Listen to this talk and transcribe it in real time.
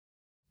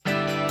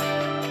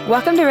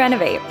Welcome to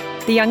Renovate,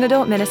 the young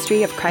adult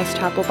ministry of Christ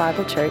Chapel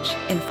Bible Church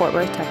in Fort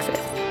Worth, Texas.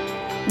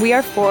 We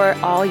are for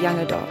all young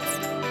adults.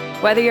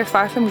 Whether you're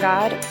far from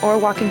God or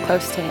walking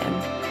close to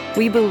Him,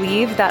 we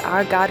believe that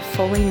our God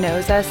fully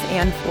knows us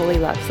and fully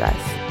loves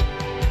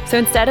us. So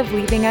instead of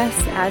leaving us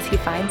as He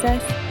finds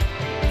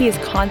us, He is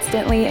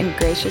constantly and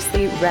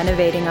graciously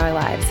renovating our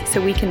lives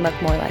so we can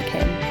look more like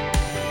Him.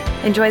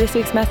 Enjoy this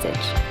week's message.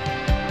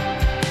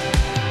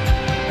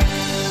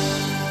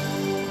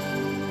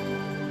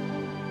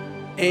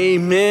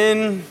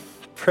 Amen.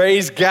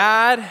 Praise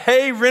God.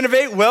 Hey,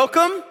 Renovate,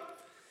 welcome.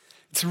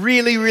 It's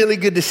really, really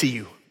good to see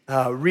you.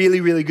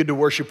 Really good to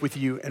worship with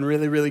you, and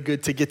really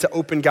good to get to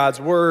open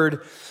God's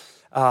Word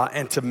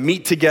and to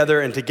meet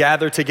together and to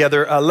gather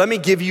together. Let me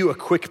give you a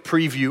quick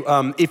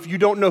preview. If you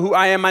don't know who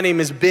I am, my name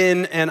is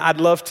Ben, and I'd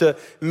love to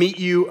meet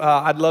you.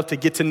 I'd love to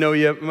get to know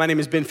you. My name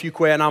is Ben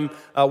Fuqua, and I'm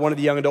one of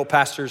the young adult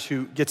pastors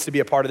who gets to be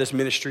a part of this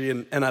ministry,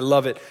 and I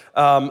love it.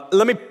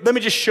 Let me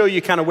just show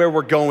you kind of where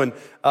we're going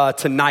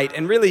tonight,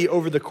 and really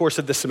over the course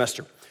of this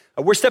semester.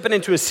 We're stepping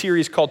into a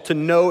series called To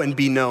Know and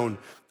Be Known.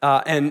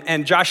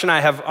 And Josh and I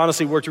have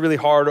honestly worked really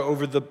hard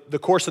over the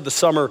course of the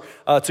summer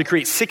to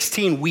create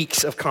 16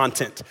 weeks of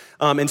content,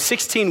 and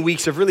 16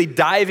 weeks of really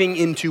diving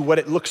into what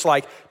it looks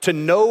like to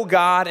know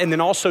God and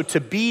then also to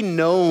be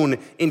known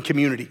in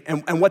community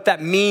and what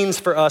that means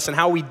for us and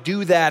how we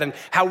do that and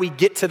how we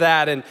get to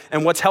that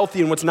and what's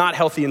healthy and what's not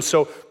healthy. And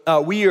so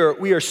we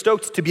are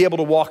stoked to be able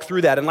to walk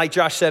through that. And like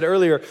Josh said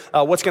earlier,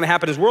 what's going to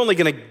happen is we're only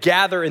going to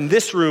gather in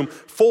this room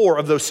 4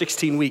 of those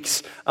 16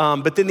 weeks.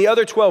 But then the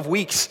other 12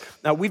 weeks,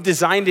 we've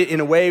designed it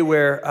in a way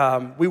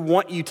where we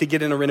want you to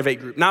get in a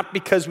Renovate group. Not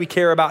because we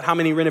care about how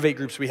many Renovate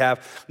groups we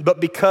have, but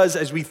because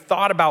as we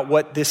thought about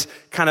what this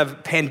kind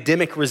of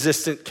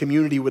pandemic-resistant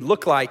community would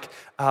look like,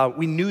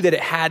 we knew that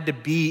it had to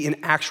be an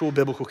actual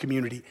biblical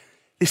community.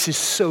 This is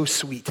so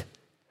sweet.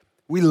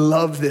 We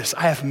love this.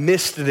 I have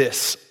missed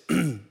this.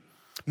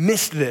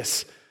 Missed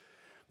this.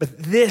 But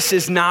this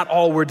is not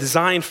all we're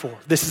designed for.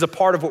 This is a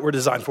part of what we're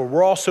designed for.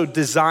 We're also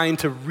designed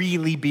to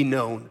really be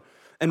known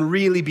and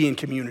really be in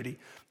community.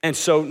 And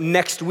so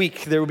next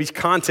week, there will be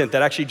content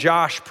that actually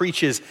Josh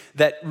preaches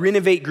that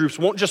Renovate groups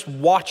won't just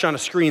watch on a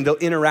screen, they'll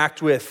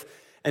interact with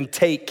and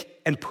take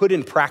and put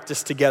in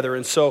practice together.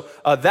 And so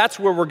that's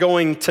where we're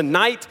going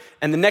tonight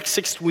and the next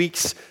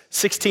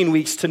 16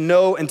 weeks to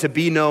know and to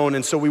be known.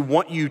 And so we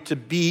want you to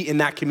be in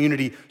that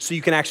community so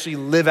you can actually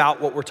live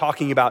out what we're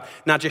talking about,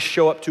 not just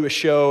show up to a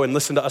show and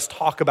listen to us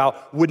talk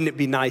about wouldn't it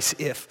be nice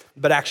if,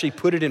 but actually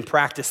put it in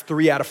practice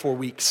 3 out of 4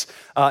 weeks.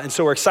 And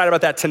so we're excited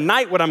about that.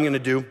 Tonight, what I'm going to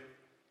do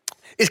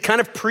is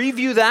kind of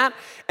preview that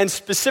and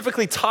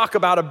specifically talk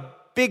about a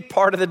big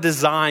part of the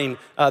design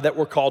that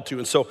we're called to.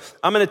 And so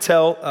I'm going to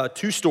tell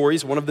 2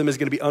 stories. One of them is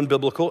going to be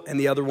unbiblical, and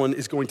the other one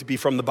is going to be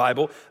from the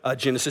Bible,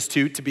 Genesis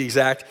 2 to be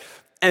exact.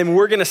 And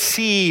we're going to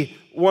see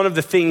one of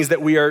the things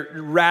that we are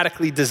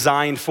radically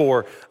designed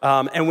for.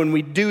 And when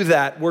we do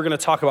that, we're going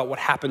to talk about what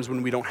happens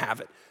when we don't have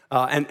it.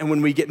 And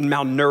when we get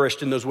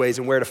malnourished in those ways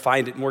and where to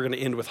find it. And we're going to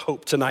end with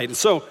hope tonight. And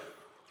so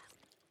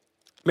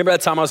remember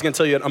that time I was going to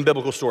tell you an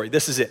unbiblical story.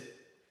 This is it.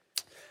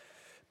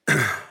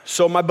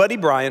 So my buddy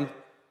Brian,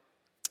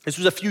 this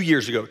was a few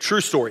years ago,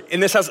 true story.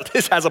 And this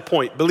has a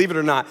point. Believe it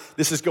or not,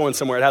 this is going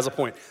somewhere. It has a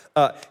point.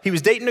 He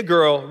was dating a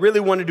girl,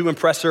 really wanted to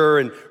impress her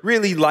and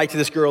really liked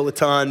this girl a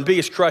ton,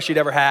 biggest crush he'd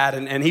ever had,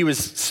 and he was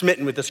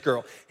smitten with this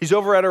girl. He's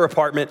over at her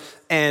apartment,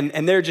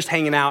 and they're just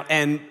hanging out,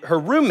 and her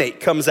roommate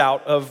comes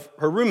out of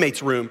her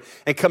roommate's room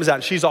and comes out,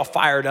 and she's all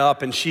fired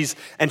up, and she's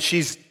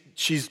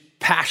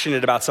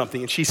passionate about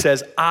something, and she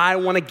says, "I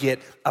want to get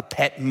a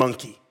pet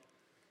monkey."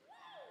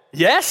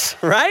 Yes,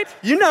 right?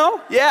 You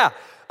know, yeah.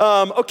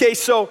 Okay,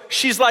 so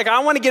she's like, "I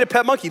want to get a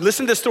pet monkey."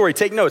 Listen to the story.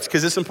 Take notes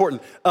because it's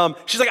important.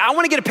 She's like, "I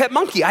want to get a pet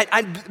monkey.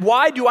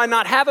 Why do I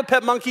not have a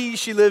pet monkey?"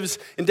 She lives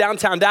in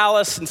downtown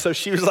Dallas, and so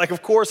she was like,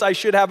 "Of course I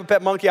should have a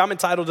pet monkey. I'm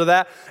entitled to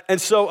that."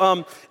 And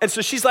so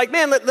she's like,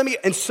 "Man, let me."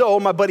 And so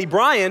my buddy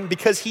Brian,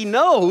 because he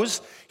knows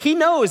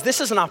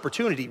this is an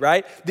opportunity,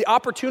 right? The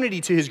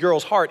opportunity to his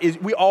girl's heart is,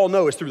 we all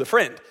know, is through the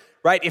friend.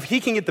 Right? If he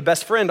can get the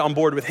best friend on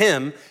board with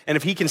him, and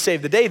if he can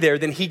save the day there,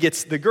 then he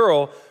gets the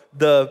girl.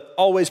 The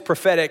always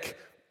prophetic,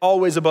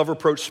 always above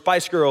reproach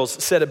Spice Girls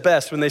said it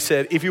best when they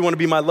said, "If you want to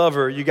be my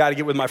lover, you got to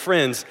get with my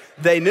friends."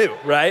 They knew,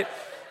 right?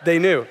 They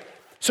knew.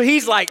 So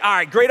he's like, "All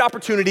right, great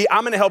opportunity.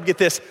 I'm going to help get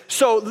this."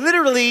 So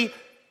literally,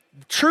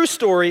 true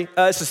story,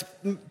 this is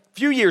a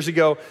few years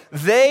ago,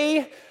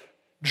 they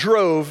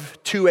drove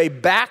to a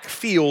back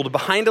field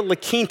behind a La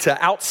Quinta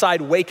outside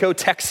Waco,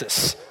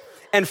 Texas,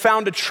 and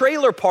found a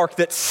trailer park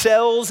that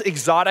sells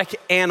exotic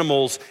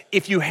animals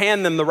if you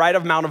hand them the right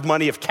amount of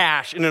money of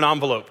cash in an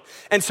envelope.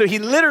 And so he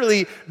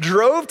literally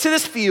drove to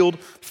this field,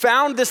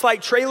 found this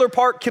like trailer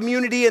park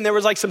community, and there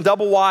was like some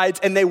double wides,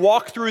 and they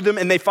walk through them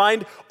and they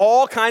find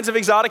all kinds of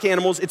exotic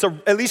animals.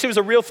 At least it was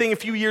a real thing a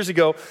few years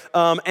ago.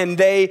 And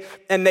they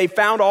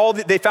found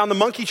the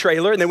monkey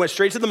trailer, and they went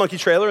straight to the monkey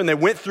trailer, and they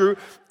went through,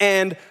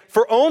 and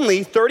for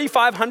only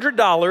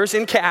 $3,500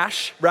 in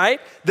cash,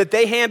 right, that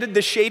they handed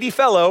the shady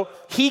fellow,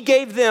 he gave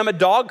gave them a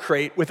dog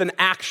crate with an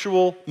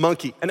actual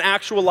monkey, an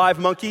actual live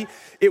monkey.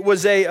 It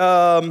was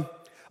a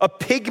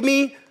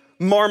pygmy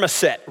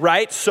marmoset,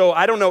 right? So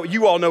I don't know,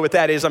 you all know what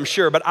that is, I'm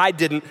sure, but I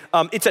didn't.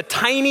 It's a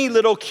tiny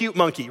little cute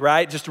monkey,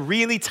 right? Just a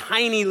really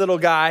tiny little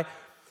guy.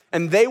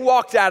 And they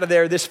walked out of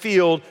there, this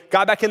field,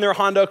 got back in their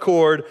Honda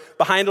Accord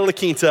behind a La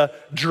Quinta,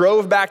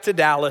 drove back to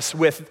Dallas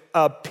with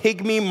a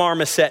pygmy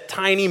marmoset,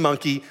 tiny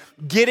monkey,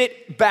 get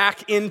it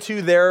back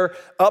into their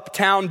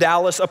uptown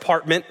Dallas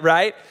apartment,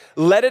 right?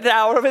 Let it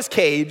out of his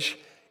cage.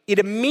 It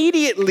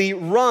immediately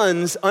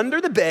runs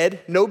under the bed,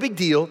 no big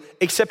deal,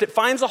 except it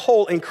finds a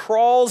hole and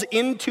crawls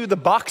into the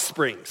box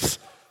springs.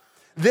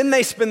 Then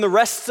they spend the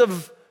rest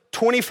of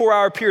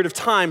 24-hour period of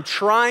time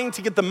trying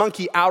to get the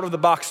monkey out of the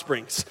box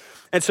springs.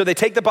 And so they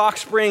take the box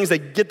springs, they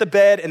get the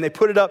bed, and they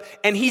put it up.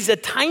 And he's a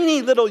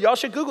tiny little, y'all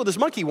should Google this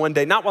monkey one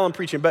day, not while I'm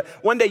preaching, but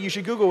one day you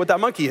should Google what that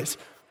monkey is.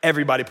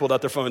 Everybody pulled out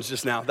their phones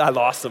just now. I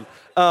lost them.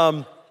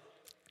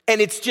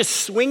 And it's just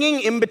swinging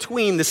in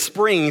between the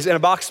springs and a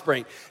box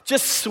spring.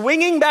 Just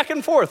swinging back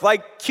and forth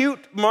like cute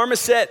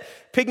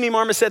pygmy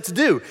marmosets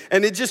do.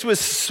 And it just was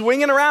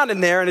swinging around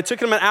in there, and it took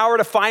them an hour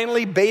to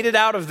finally bait it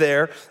out of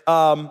there.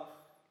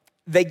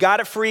 They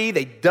got it free.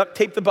 They duct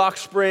taped the box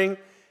spring.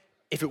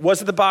 If it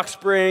wasn't the box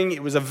spring,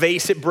 it was a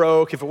vase, it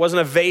broke. If it wasn't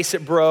a vase,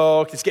 it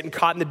broke. It's getting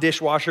caught in the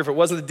dishwasher. If it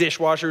wasn't the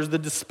dishwasher, it was the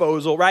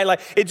disposal, right? Like,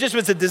 it just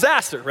was a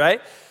disaster, right?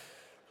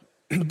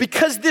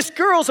 Because this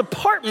girl's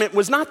apartment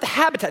was not the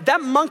habitat. That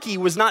monkey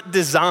was not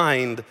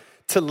designed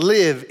to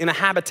live in a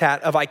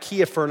habitat of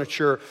IKEA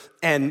furniture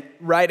and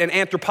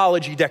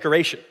anthropology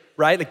decoration,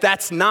 right? Like,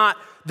 that's not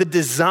the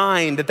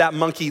design that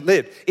monkey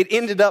lived. It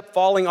ended up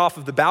falling off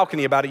of the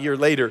balcony about a year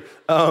later,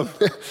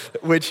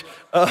 which...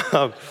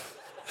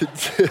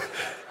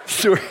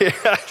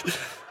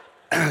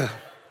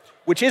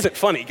 which isn't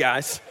funny,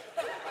 guys.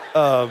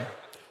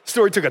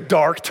 Story took a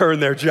dark turn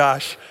there,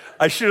 Josh.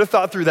 I should have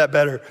thought through that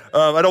better.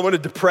 I don't want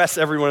to depress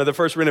everyone at the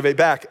first Renovate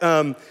Back.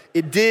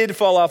 It did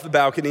fall off the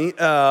balcony.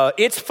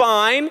 It's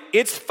fine,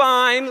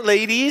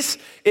 ladies.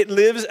 It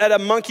lives at a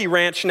monkey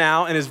ranch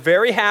now and is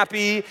very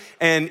happy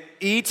and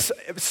eats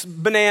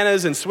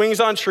bananas and swings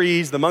on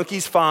trees. The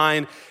monkey's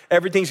fine.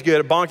 Everything's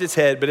good. It bonked its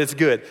head, but it's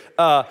good.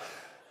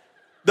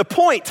 The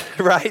point,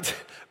 right?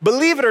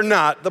 Believe it or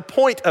not, the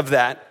point of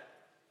that,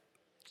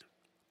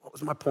 what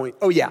was my point?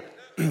 Oh, yeah.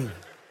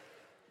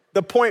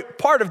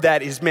 Part of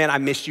that is, man, I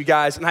missed you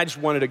guys, and I just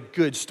wanted a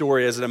good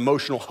story as an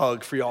emotional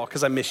hug for y'all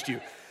because I missed you.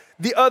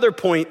 The other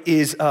point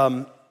is,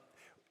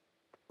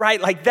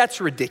 like, that's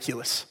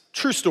ridiculous.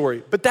 True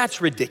story, but that's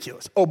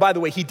ridiculous. Oh, by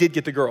the way, he did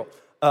get the girl.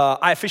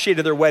 I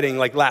officiated their wedding,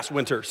 like, last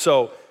winter.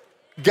 So,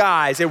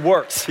 guys, it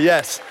works,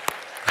 yes.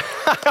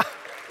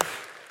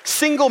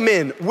 Single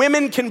men,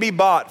 women can be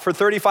bought for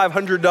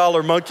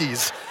 $3,500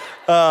 monkeys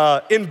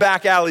in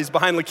back alleys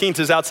behind La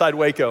Quinta's outside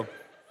Waco.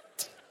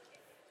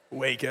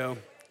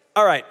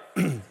 All right.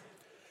 The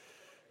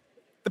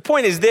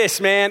point is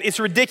this, man, it's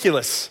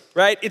ridiculous,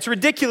 right? It's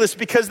ridiculous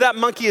because that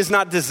monkey is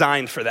not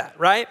designed for that,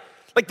 right?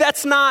 Like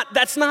that's not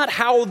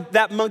how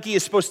that monkey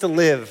is supposed to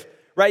live,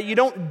 right? You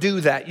don't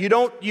do that. You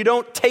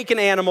don't take an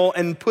animal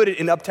and put it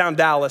in uptown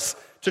Dallas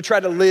to try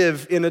to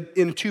live in a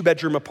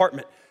 2-bedroom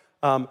apartment.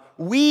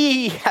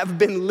 We have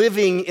been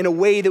living in a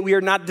way that we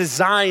are not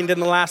designed in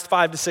the last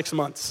 5 to 6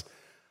 months.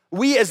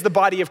 We as the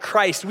body of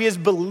Christ, we as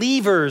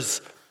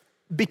believers,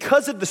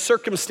 because of the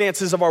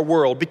circumstances of our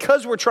world,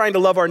 because we're trying to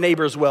love our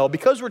neighbors well,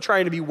 because we're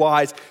trying to be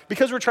wise,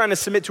 because we're trying to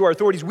submit to our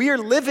authorities, we are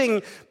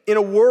living in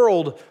a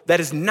world that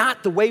is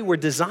not the way we're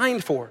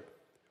designed for.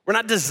 We're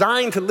not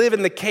designed to live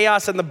in the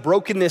chaos and the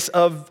brokenness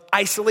of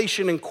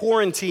isolation and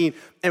quarantine,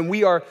 and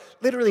we are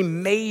literally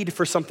made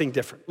for something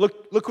different.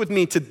 Look with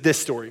me to this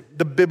story,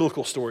 the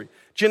biblical story,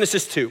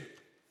 Genesis 2.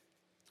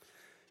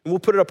 And we'll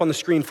put it up on the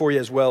screen for you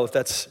as well if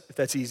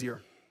that's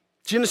easier.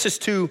 Genesis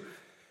 2,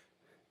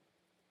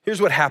 here's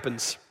what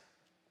happens.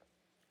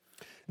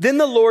 Then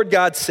the Lord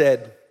God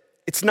said,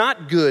 "It's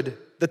not good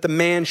that the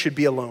man should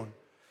be alone.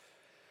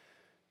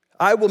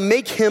 I will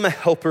make him a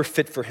helper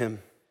fit for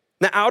him."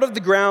 Now out of the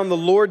ground the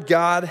Lord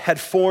God had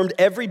formed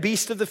every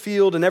beast of the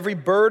field and every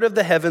bird of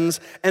the heavens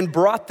and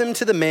brought them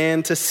to the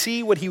man to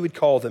see what he would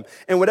call them.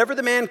 And whatever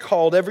the man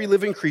called every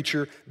living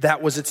creature,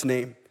 that was its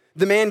name.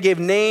 The man gave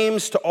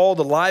names to all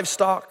the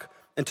livestock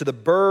and to the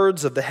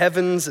birds of the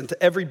heavens and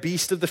to every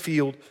beast of the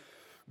field.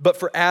 But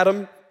for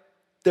Adam,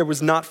 there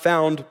was not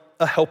found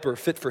a helper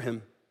fit for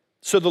him.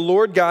 So the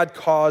Lord God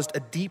caused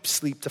a deep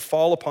sleep to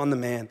fall upon the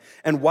man.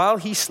 And while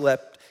he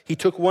slept, he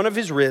took one of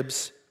his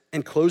ribs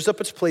and closed up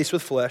its place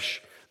with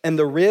flesh. And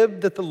the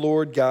rib that the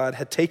Lord God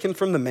had taken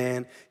from the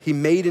man, he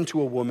made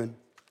into a woman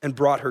and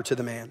brought her to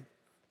the man.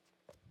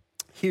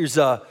 Here's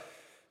what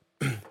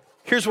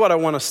I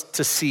want us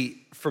to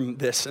see from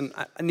this, and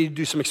I need to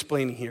do some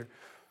explaining here.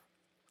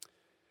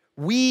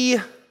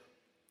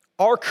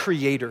 Our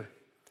Creator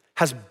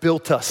has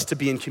built us to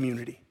be in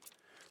community,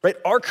 right?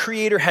 Our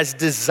Creator has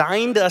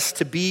designed us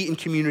to be in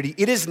community.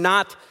 It is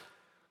not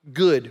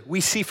good. We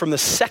see from the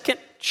second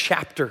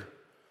chapter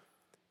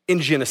in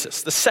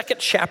Genesis, the second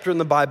chapter in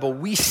the Bible,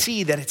 we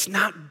see that it's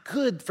not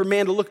good for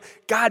man to look.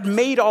 God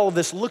made all of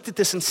this, looked at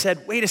this and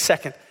said, wait a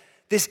second,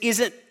 this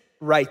isn't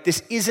right.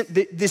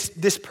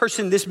 This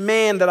person, this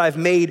man that I've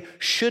made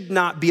should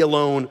not be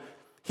alone.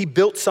 He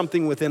built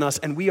something within us,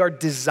 and we are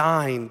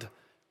designed,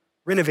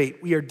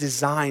 Renovate, we are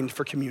designed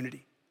for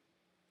community.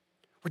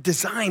 We're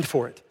designed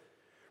for it,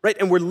 right?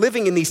 And we're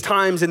living in these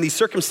times and these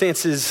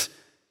circumstances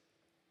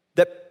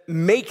that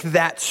make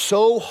that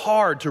so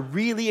hard to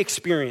really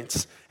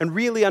experience and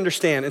really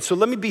understand. And so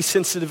let me be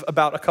sensitive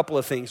about a couple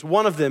of things.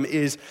 One of them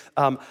is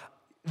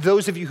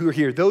those of you who are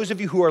here, those of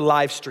you who are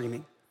live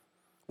streaming,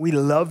 we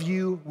love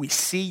you, we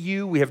see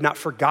you, we have not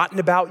forgotten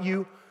about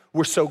you.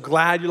 We're so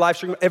glad you're live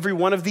streaming. Every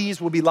one of these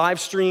will be live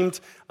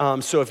streamed.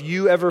 So if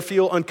you ever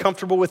feel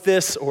uncomfortable with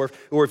this, or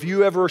if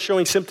you ever are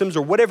showing symptoms,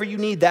 or whatever you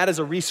need, that is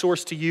a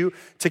resource to you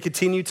to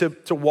continue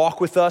to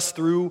walk with us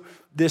through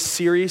this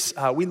series.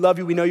 We love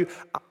you, we know you.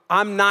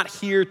 I'm not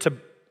here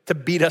to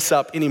beat us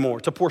up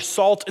anymore, to pour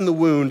salt in the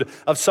wound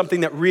of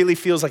something that really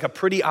feels like a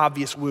pretty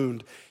obvious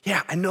wound.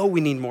 Yeah, I know we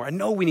need more. I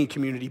know we need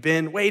community.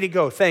 Ben, way to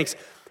go, thanks.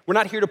 We're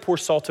not here to pour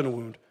salt in a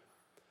wound,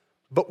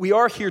 but we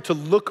are here to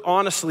look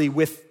honestly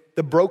with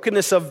the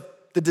brokenness of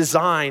the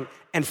design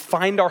and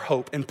find our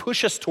hope and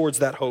push us towards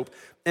that hope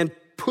and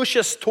push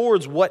us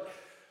towards what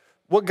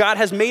God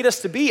has made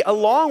us to be,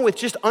 along with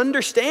just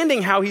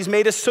understanding how he's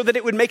made us so that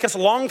it would make us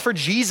long for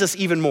Jesus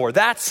even more.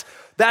 That's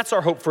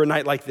our hope for a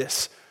night like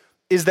this,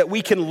 is that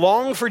we can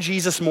long for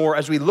Jesus more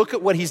as we look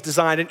at what he's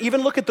designed and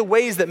even look at the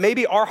ways that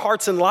maybe our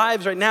hearts and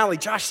lives right now,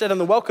 like Josh said on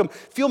the welcome,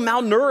 feel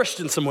malnourished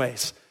in some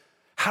ways.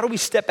 How do we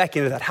step back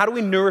into that? How do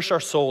we nourish our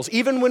souls?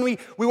 Even when we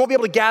won't be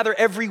able to gather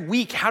every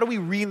week, how do we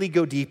really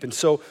go deep? And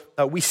so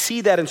we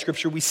see that in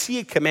Scripture. We see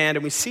a command,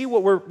 and we see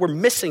what we're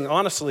missing,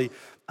 honestly,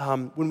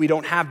 when we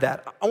don't have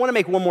that. I want to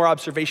make one more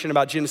observation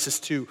about Genesis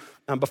 2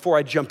 before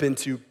I jump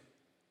into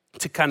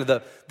kind of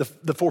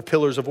the four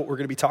pillars of what we're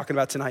going to be talking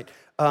about tonight.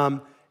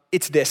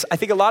 It's this. I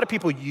think a lot of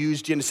people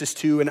use Genesis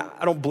 2, and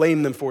I don't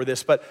blame them for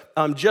this, but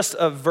just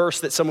a verse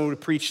that someone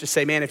would preach to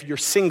say, man, if you're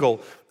single,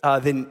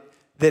 then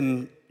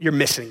you're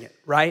missing it,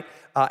 right?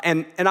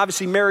 And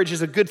obviously marriage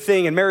is a good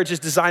thing, and marriage is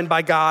designed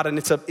by God, and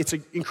it's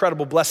an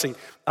incredible blessing.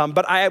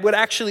 But I would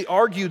actually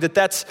argue that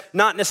that's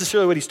not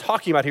necessarily what he's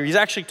talking about here. He's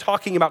actually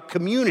talking about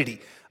community.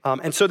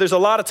 And so there's a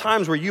lot of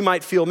times where you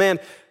might feel, man,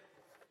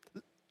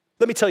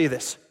 let me tell you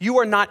this. You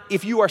are not,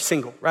 if you are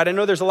single, right? I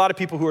know there's a lot of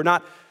people who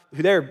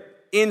they're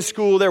in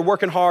school, they're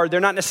working hard, they're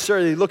not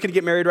necessarily looking to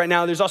get married right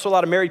now. There's also a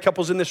lot of married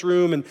couples in this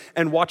room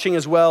and watching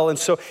as well. And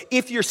so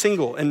if you're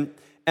single and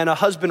a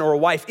husband or a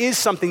wife is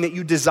something that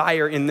you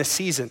desire in this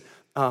season,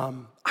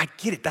 I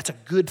get it. That's a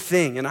good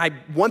thing, and I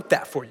want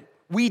that for you.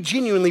 We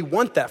genuinely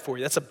want that for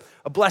you. That's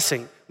a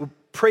blessing. We'll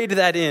pray to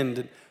that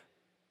end.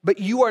 But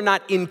you are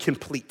not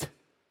incomplete.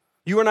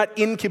 You are not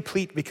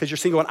incomplete because you're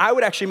single. And I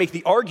would actually make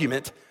the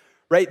argument,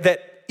 right,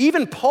 that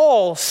even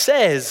Paul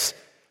says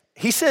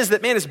that,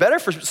 man, it's better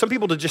for some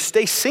people to just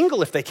stay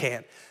single if they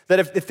can. That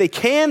if they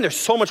can, there's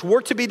so much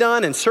work to be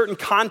done in certain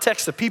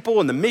contexts of people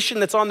and the mission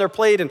that's on their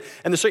plate. And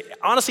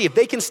honestly, if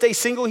they can stay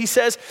single, he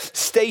says,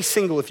 stay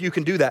single if you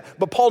can do that.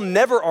 But Paul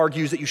never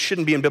argues that you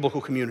shouldn't be in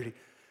biblical community.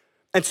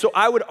 And so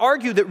I would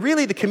argue that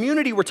really the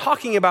community we're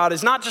talking about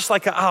is not just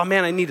like, oh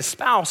man, I need a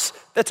spouse.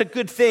 That's a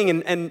good thing.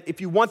 And if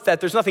you want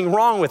that, there's nothing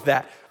wrong with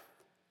that.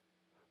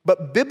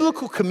 But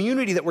biblical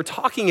community that we're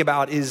talking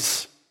about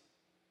is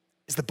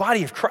the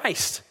body of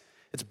Christ.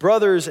 It's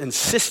brothers and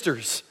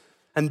sisters.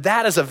 And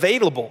that is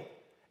available.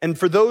 And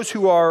for those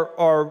who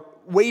are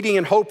waiting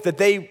in hope that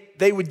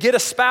they would get a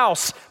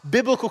spouse,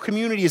 biblical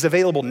community is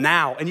available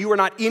now. And you are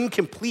not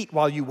incomplete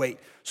while you wait.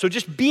 So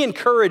just be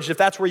encouraged if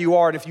that's where you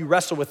are and if you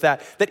wrestle with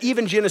that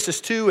even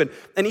Genesis 2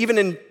 and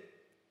even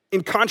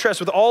in contrast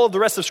with all of the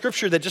rest of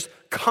Scripture that just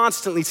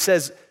constantly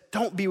says,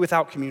 don't be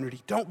without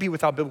community. Don't be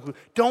without biblical.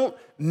 Don't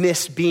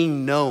miss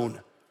being known.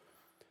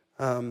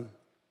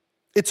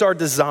 It's our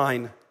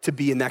design to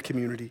be in that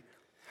community.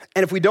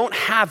 And if we don't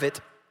have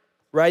it,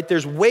 right,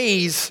 there's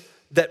ways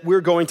that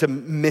we're going to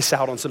miss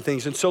out on some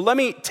things. And so let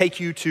me take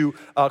you to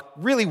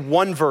really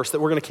one verse that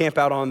we're going to camp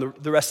out on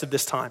the rest of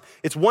this time.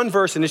 It's one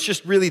verse, and it's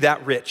just really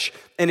that rich.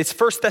 And it's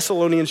 1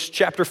 Thessalonians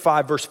chapter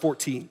 5, verse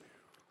 14.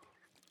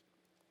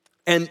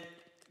 And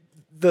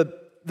the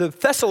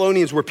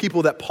Thessalonians were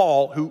people that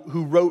Paul,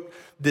 who wrote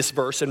this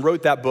verse and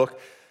wrote that book,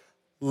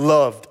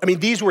 loved. I mean,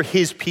 these were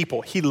his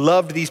people. He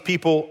loved these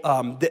people.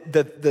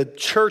 The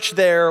church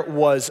there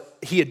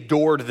he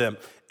adored them.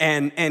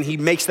 And he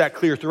makes that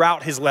clear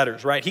throughout his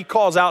letters, right? He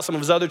calls out some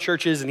of his other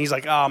churches and he's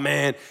like, oh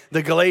man,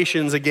 the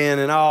Galatians again,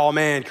 and oh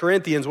man,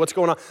 Corinthians, what's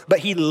going on? But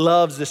he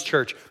loves this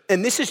church.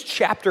 And this is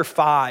chapter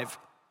 5.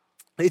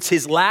 It's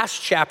his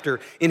last chapter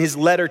in his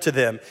letter to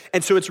them.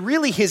 And so it's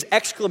really his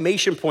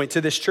exclamation point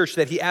to this church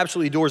that he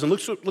absolutely adores. And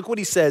look what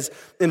he says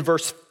in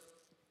verse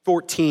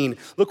 14.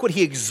 Look what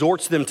he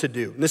exhorts them to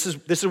do. And this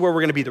is where we're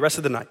going to be the rest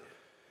of the night.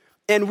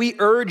 And we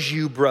urge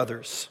you,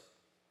 brothers,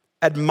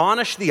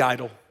 admonish the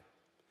idle,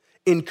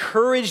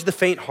 encourage the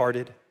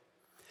faint-hearted,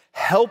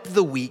 help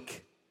the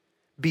weak,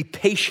 be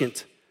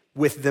patient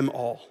with them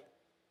all.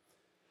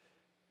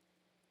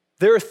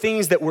 There are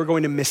things that we're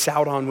going to miss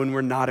out on when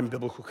we're not in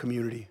biblical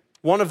community.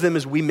 One of them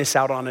is we miss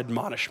out on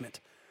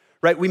admonishment,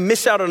 right? We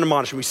miss out on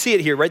admonishment. We see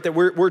it here, right? That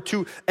we're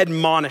to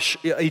admonish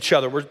each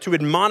other. We're to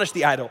admonish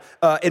the idle.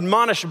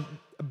 Admonish,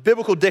 a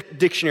biblical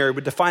dictionary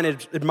would define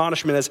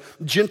admonishment as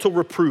gentle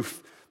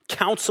reproof,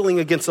 counseling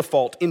against a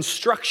fault,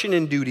 instruction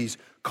in duties,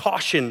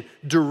 caution,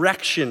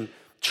 direction,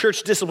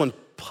 church discipline,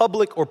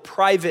 public or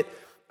private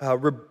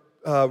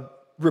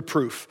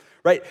reproof,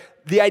 right?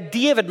 The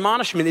idea of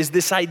admonishment is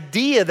this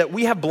idea that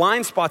we have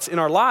blind spots in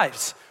our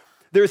lives.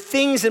 There are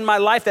things in my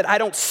life that I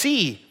don't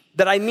see,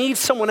 that I need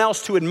someone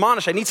else to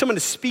admonish. I need someone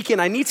to speak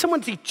in. I need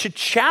someone to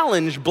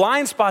challenge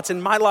blind spots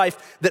in my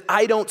life that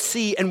I don't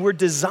see, and we're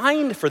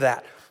designed for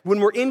that.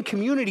 When we're in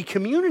community,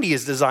 community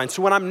is designed.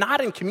 So when I'm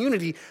not in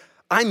community,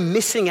 I'm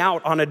missing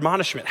out on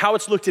admonishment. How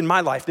it's looked in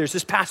my life, there's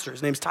this pastor,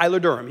 his name's Tyler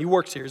Durham. He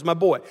works here, he's my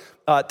boy.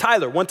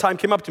 Tyler one time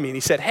came up to me and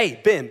he said, "Hey,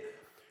 Ben,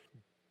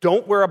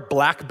 don't wear a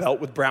black belt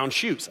with brown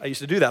shoes." I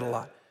used to do that a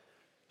lot.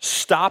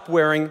 Stop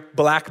wearing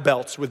black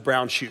belts with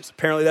brown shoes.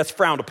 Apparently that's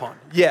frowned upon.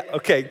 Yeah,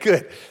 okay,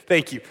 good,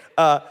 thank you.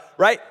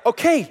 Right,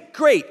 okay,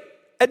 great.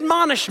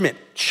 Admonishment,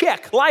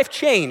 check, life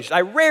changed.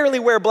 I rarely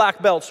wear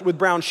black belts with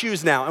brown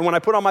shoes now. And when I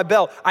put on my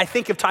belt, I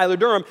think of Tyler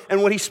Durham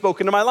and what he's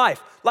spoken to my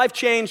life. Life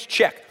changed,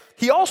 check.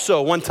 He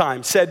also one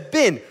time said,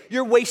 "Ben,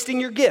 you're wasting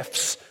your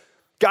gifts.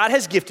 God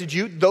has gifted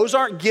you. Those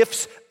aren't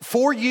gifts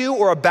for you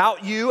or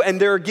about you, and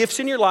there are gifts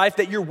in your life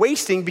that you're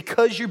wasting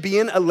because you're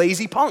being a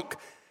lazy punk.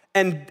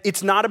 And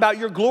it's not about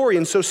your glory,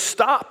 and so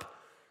stop,"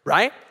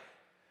 right?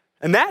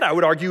 And that, I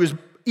would argue, is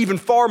even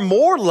far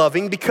more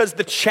loving because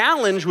the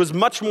challenge was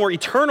much more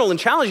eternal and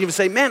challenging to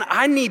say, man,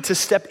 I need to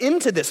step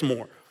into this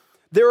more.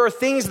 There are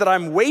things that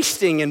I'm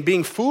wasting and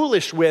being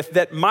foolish with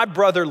that my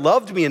brother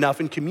loved me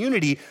enough in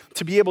community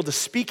to be able to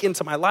speak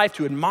into my life,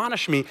 to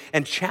admonish me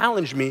and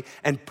challenge me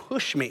and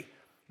push me.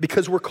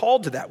 Because we're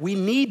called to that. We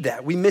need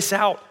that. We miss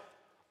out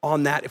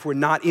on that if we're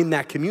not in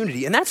that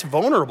community. And that's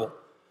vulnerable,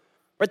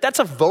 right? That's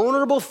a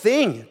vulnerable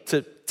thing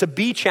to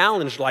be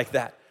challenged like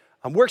that.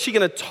 We're actually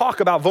going to talk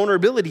about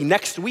vulnerability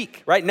next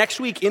week, right? Next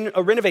week in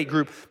a Renovate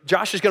group,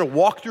 Josh is going to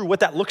walk through what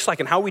that looks like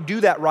and how we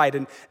do that right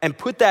and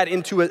put that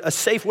into a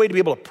safe way to be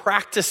able to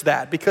practice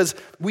that because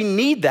we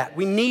need that.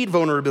 We need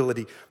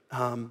vulnerability.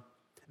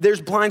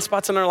 There's blind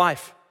spots in our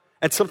life.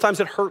 And sometimes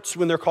it hurts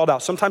when they're called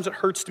out. Sometimes it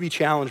hurts to be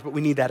challenged, but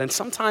we need that. And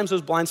sometimes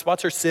those blind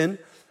spots are sin,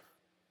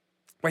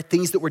 right?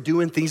 Things that we're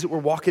doing, things that we're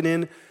walking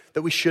in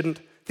that we shouldn't,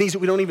 things that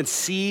we don't even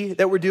see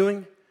that we're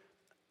doing.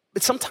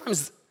 But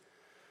sometimes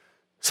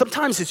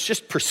it's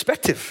just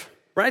perspective,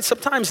 right?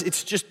 Sometimes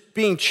it's just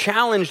being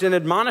challenged and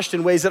admonished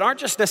in ways that aren't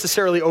just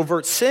necessarily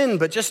overt sin,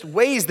 but just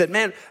ways that,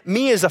 man,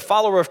 me as a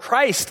follower of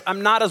Christ,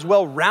 I'm not as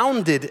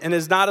well-rounded and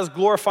is not as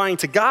glorifying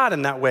to God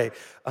in that way.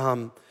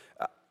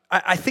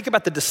 I think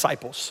about the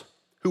disciples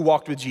who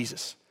walked with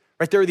Jesus,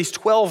 right? There are these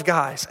 12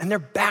 guys, and their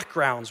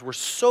backgrounds were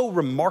so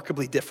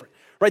remarkably different,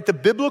 right? The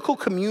biblical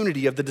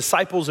community of the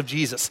disciples of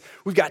Jesus,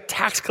 we've got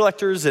tax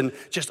collectors and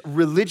just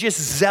religious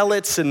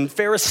zealots and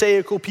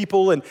Pharisaical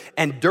people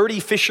and dirty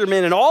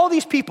fishermen and all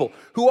these people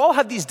who all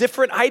have these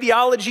different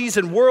ideologies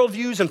and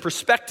worldviews and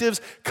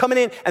perspectives coming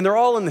in, and they're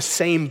all in the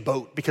same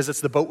boat because it's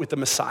the boat with the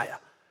Messiah.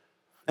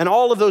 And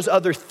all of those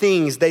other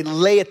things, they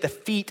lay at the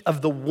feet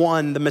of the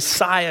one, the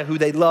Messiah who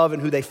they love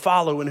and who they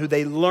follow and who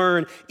they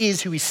learn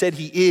is who he said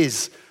he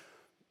is.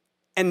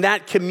 And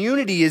that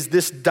community is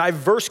this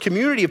diverse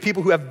community of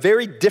people who have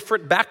very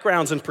different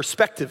backgrounds and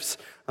perspectives.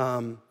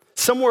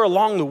 Somewhere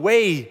along the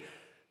way,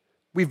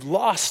 we've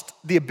lost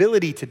the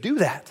ability to do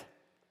that.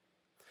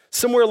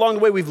 Somewhere along the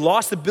way, we've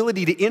lost the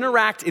ability to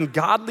interact in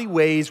godly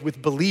ways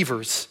with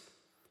believers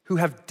who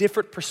have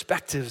different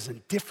perspectives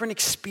and different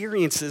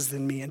experiences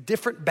than me and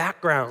different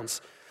backgrounds.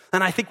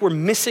 And I think we're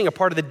missing a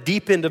part of the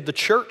deep end of the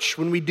church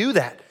when we do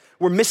that.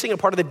 We're missing a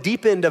part of the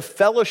deep end of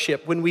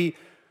fellowship when we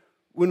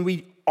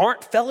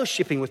aren't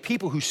fellowshipping with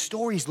people whose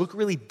stories look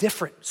really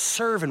different,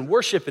 serve and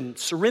worship and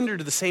surrender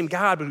to the same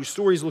God, but whose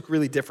stories look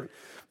really different.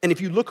 And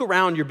if you look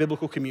around your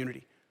biblical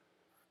community,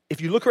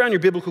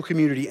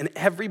 and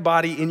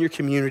everybody in your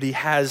community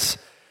has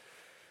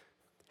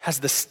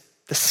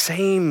the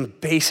same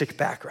basic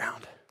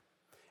background,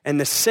 and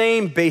the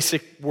same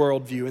basic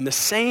worldview, and the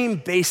same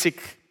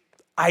basic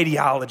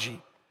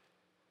ideology,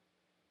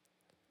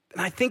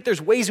 and I think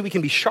there's ways that we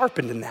can be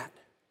sharpened in that,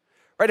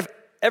 right? If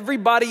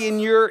everybody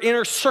in your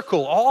inner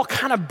circle all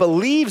kind of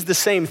believes the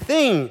same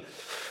thing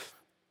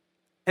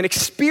and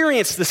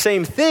experience the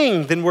same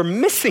thing, then we're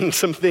missing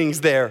some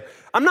things there.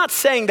 I'm not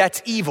saying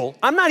that's evil.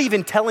 I'm not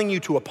even telling you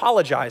to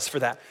apologize for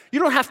that. You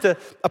don't have to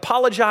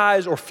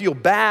apologize or feel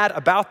bad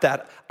about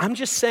that. I'm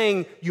just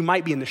saying you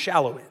might be in the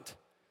shallow end.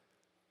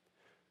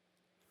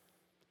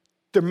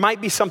 There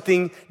might be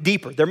something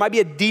deeper. There might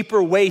be a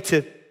deeper way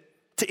to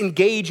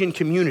engage in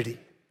community.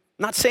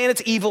 I'm not saying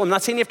it's evil. I'm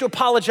not saying you have to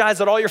apologize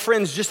that all your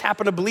friends just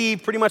happen to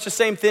believe pretty much the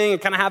same thing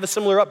and kind of have a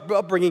similar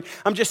upbringing.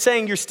 I'm just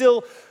saying you're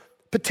still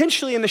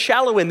potentially in the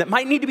shallow end that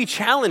might need to be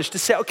challenged to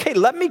say, okay,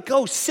 let me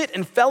go sit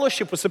and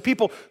fellowship with some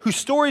people whose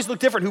stories look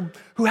different,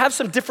 who have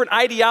some different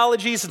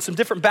ideologies and some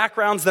different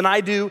backgrounds than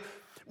I do.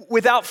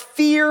 without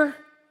fear,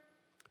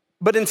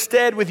 but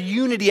instead with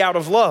unity out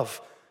of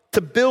love,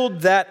 to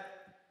build that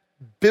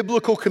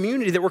biblical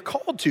community that we're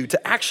called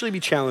to actually be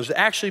challenged, to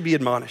actually be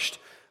admonished.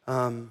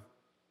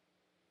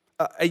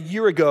 A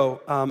year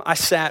ago, I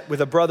sat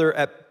with a brother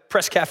at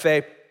Press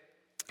Cafe,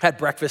 had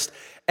breakfast,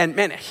 and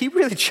man, he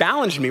really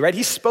challenged me, right?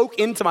 He spoke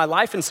into my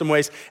life in some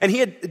ways, and he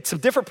had some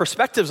different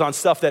perspectives on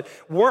stuff that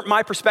weren't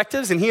my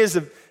perspectives, and his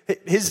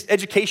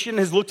education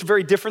has looked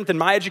very different than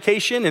my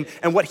education,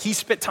 and what he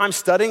spent time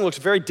studying looks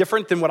very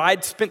different than what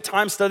I'd spent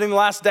time studying the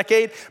last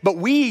decade, but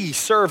we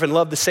serve and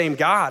love the same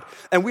God,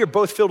 and we are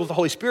both filled with the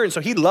Holy Spirit, and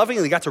so he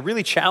lovingly got to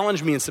really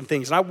challenge me in some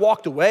things, and I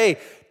walked away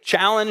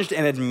challenged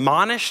and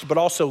admonished, but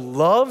also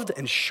loved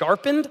and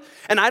sharpened.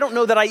 And I don't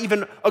know that I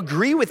even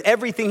agree with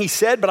everything he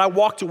said, but I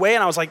walked away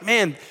and I was like,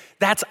 man,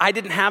 I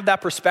didn't have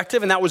that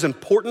perspective, and that was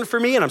important for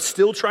me, and I'm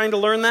still trying to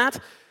learn that.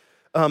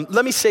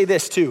 Let me say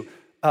this too,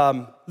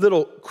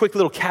 quick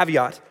little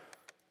caveat.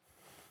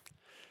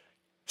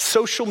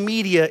 Social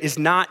media is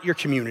not your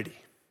community.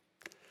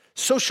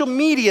 Social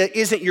media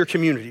isn't your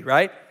community,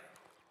 right?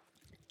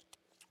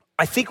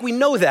 I think we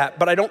know that,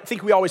 but I don't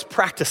think we always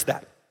practice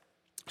that.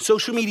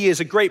 Social media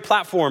is a great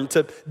platform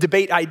to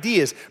debate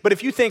ideas, but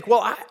if you think,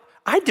 well,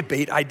 I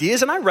debate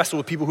ideas and I wrestle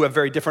with people who have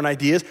very different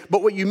ideas,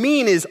 but what you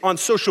mean is on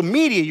social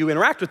media you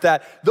interact with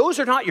that, those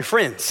are not your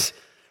friends,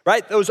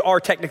 right? Those are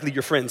technically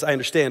your friends. I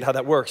understand how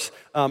that works.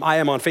 I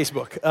am on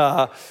Facebook.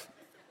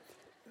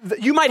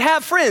 You might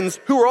have friends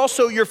who are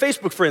also your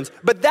Facebook friends,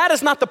 but that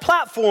is not the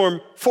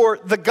platform for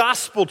the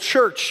gospel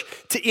church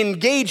to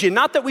engage in.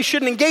 Not that we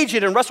shouldn't engage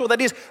in and wrestle with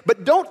ideas,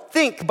 but don't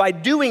think by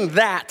doing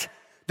that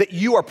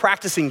you are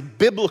practicing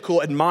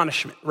biblical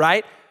admonishment,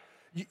 right?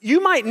 You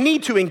might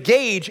need to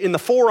engage in the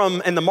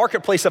forum and the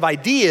marketplace of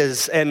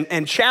ideas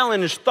and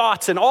challenge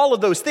thoughts and all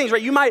of those things,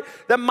 right?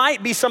 That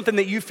might be something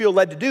that you feel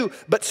led to do,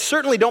 but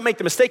certainly don't make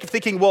the mistake of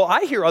thinking, well,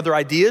 I hear other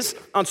ideas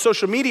on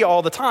social media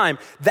all the time.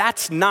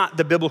 That's not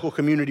the biblical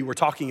community we're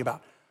talking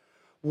about.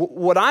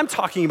 What I'm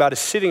talking about is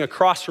sitting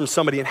across from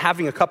somebody and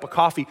having a cup of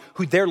coffee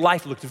who their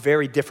life looked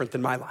very different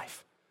than my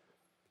life.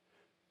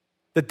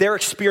 That their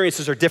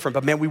experiences are different,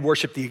 but man, we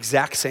worship the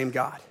exact same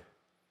God.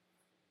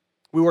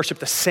 We worship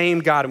the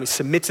same God and we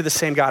submit to the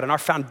same God and our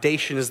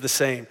foundation is the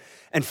same.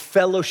 And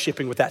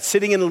fellowshipping with that,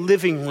 sitting in a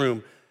living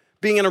room,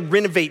 being in a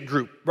Renovate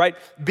group, right?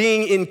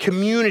 Being in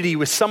community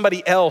with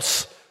somebody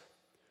else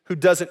who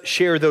doesn't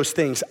share those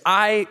things.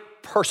 I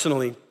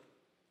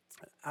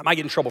might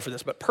get in trouble for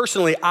this, but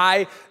personally,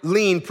 I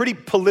lean pretty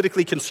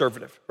politically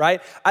conservative,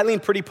 right? I lean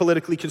pretty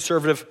politically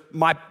conservative,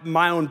 my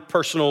own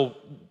personal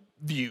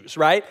views,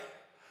 right?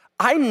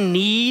 I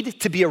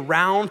need to be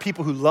around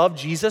people who love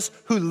Jesus,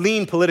 who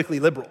lean politically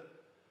liberal,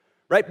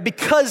 right?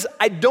 Because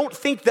I don't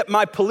think that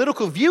my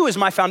political view is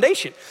my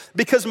foundation,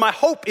 because my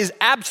hope is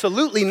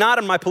absolutely not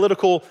in my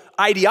political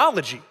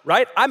ideology,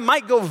 right? I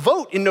might go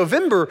vote in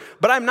November,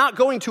 but I'm not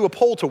going to a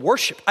poll to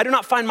worship. I do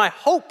not find my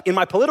hope in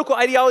my political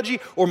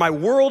ideology or my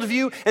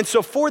worldview, and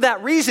so for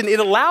that reason, it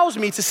allows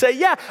me to say,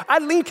 yeah, I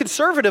lean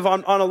conservative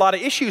on a lot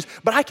of issues,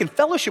 but I can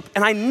fellowship,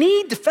 and I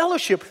need to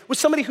fellowship with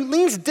somebody who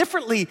leans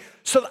differently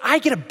so that I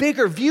get a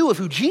bigger view of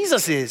who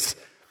Jesus is.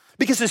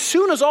 Because as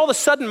soon as all of a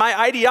sudden my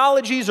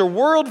ideologies or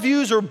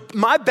worldviews or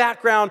my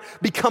background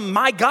become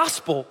my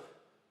gospel,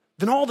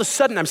 then all of a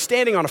sudden I'm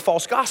standing on a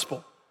false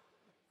gospel.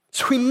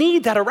 So we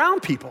need that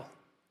around people.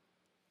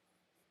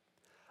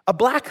 A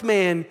black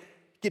man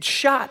gets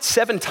shot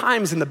 7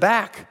 times in the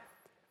back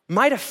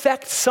might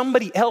affect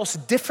somebody else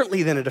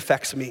differently than it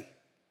affects me.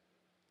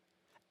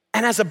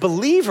 And as a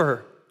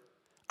believer,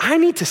 I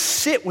need to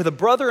sit with a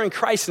brother in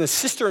Christ and a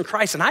sister in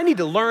Christ, and I need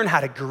to learn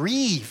how to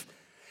grieve.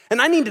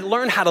 And I need to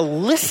learn how to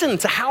listen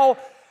to how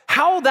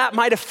that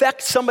might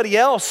affect somebody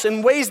else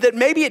in ways that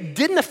maybe it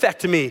didn't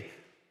affect me.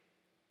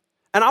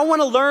 And I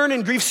want to learn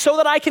and grieve so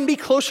that I can be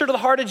closer to the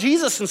heart of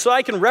Jesus and so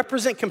I can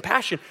represent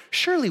compassion.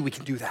 Surely we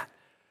can do that.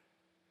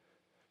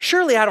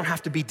 Surely I don't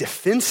have to be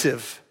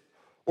defensive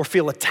or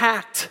feel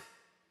attacked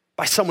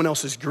by someone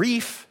else's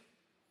grief.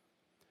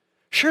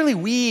 Surely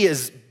we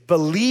as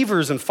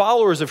believers and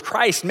followers of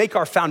Christ make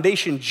our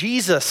foundation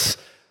Jesus,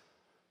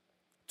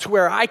 to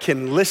where I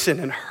can listen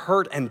and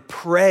hurt and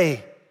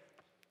pray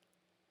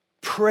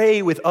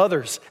with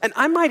others. And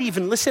I might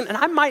even listen, and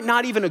I might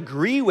not even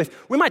agree with,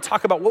 we might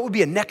talk about what would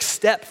be a next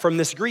step from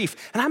this grief,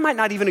 and I might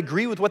not even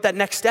agree with what that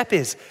next step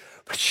is.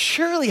 But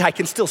surely I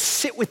can still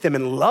sit with them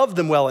and love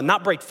them well and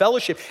not break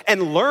fellowship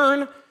and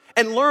learn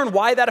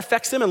why that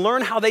affects them and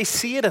learn how they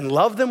see it and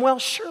love them well.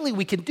 Surely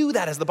we can do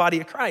that as the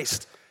body of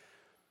Christ.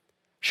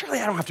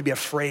 Surely I don't have to be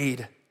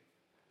afraid,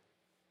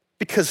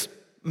 because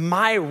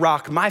my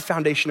rock, my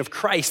foundation of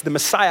Christ, the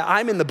Messiah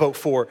I'm in the boat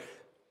for,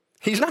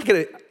 he's not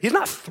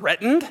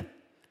threatened.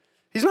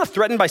 He's not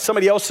threatened by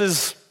somebody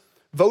else's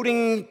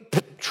voting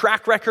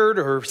track record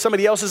or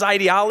somebody else's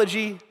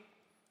ideology.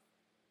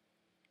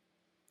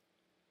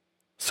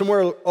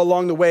 Somewhere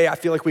along the way, I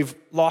feel like we've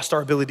lost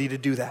our ability to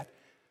do that.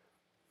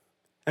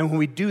 And when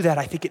we do that,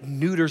 I think it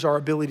neuters our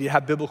ability to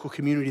have biblical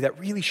community that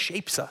really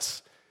shapes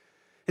us.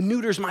 It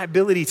neuters my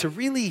ability to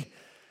really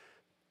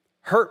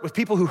hurt with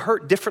people who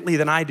hurt differently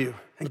than I do,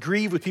 and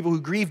grieve with people who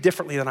grieve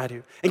differently than I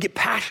do, and get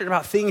passionate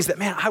about things that,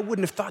 man, I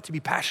wouldn't have thought to be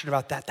passionate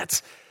about that.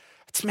 That's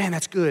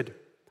good.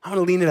 I want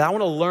to lean into that. I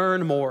want to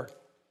learn more.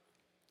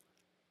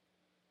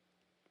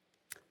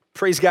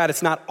 Praise God,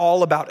 it's not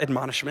all about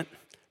admonishment.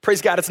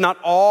 Praise God, it's not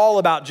all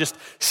about just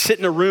sit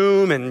in a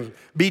room and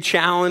be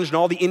challenged, and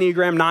all the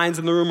Enneagram 9s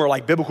in the room are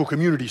like, biblical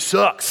community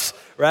sucks,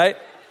 right?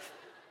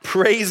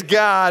 Praise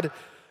God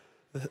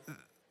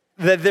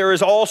that there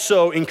is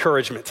also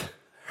encouragement,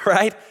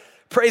 right?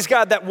 Praise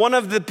God that one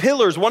of the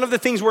pillars, one of the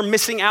things we're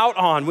missing out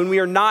on when we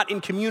are not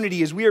in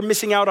community is we are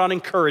missing out on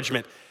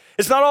encouragement.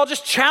 It's not all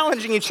just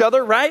challenging each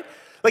other, right?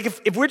 Like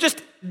if we're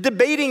just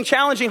debating,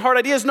 challenging hard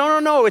ideas,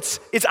 no. It's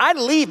I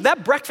leave,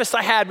 that breakfast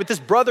I had with this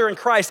brother in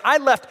Christ, I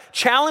left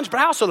challenged, but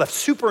I also left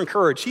super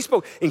encouraged. He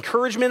spoke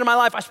encouragement in my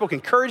life. I spoke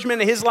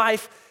encouragement in his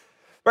life,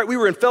 right? We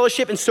were in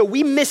fellowship, and so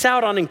we miss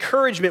out on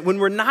encouragement when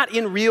we're not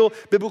in real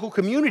biblical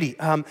community.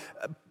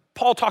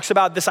 Paul talks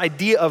about this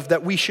idea of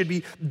that we should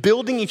be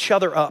building each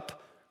other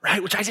up,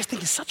 right? Which I just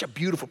think is such a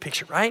beautiful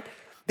picture, right?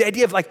 The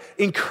idea of like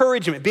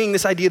encouragement being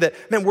this idea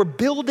that, man, we're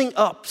building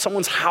up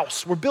someone's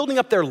house. We're building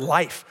up their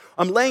life.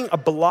 I'm laying a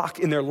block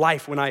in their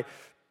life when I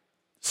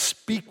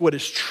speak what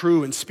is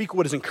true and speak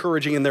what is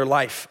encouraging in their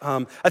life.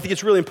 I think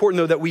it's really important,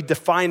 though, that we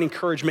define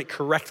encouragement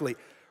correctly,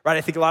 right?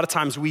 I think a lot of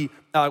times we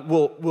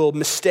will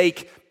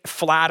mistake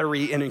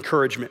flattery and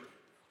encouragement.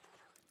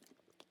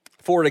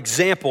 For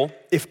example,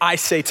 if I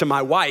say to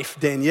my wife,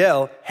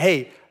 Danielle,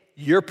 hey,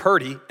 you're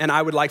pretty, and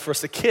I would like for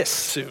us to kiss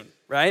soon,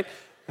 right?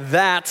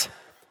 That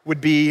would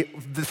be,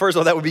 first of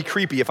all, that would be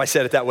creepy if I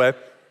said it that way.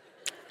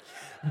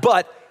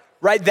 But,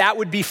 right, that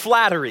would be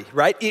flattery,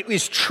 right? It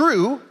is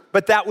true,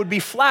 but that would be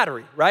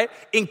flattery, right?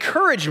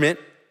 Encouragement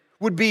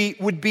would be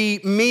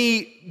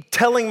me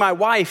telling my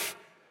wife,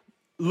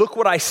 look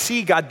what I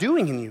see God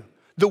doing in you.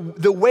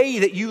 The way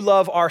that you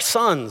love our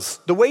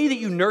sons, the way that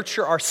you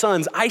nurture our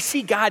sons, I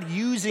see God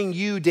using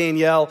you,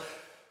 Danielle,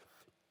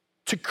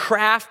 to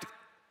craft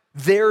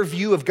their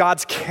view of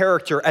God's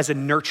character as a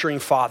nurturing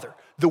father.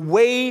 The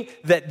way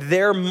that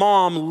their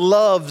mom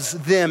loves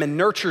them and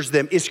nurtures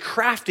them is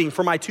crafting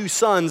for my two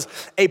sons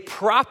a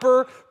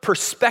proper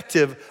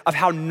perspective of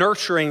how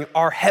nurturing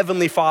our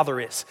Heavenly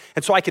Father is.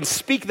 And so I can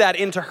speak that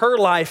into her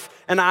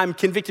life, and I'm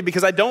convicted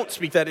because I don't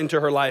speak that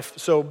into her life.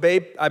 So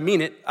babe, I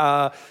mean it.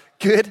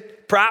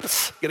 Good,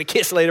 props. Gonna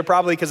kiss later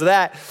probably because of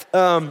that.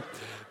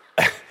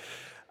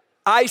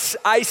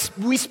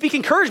 We speak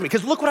encouragement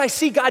because look what I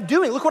see God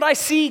doing. Look what I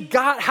see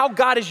God, how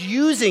God is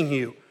using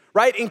you.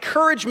 Right?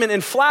 Encouragement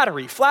and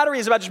flattery. Flattery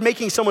is about just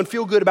making someone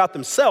feel good about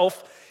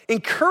themselves.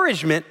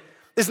 Encouragement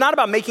is not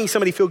about making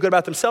somebody feel good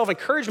about themselves.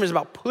 Encouragement is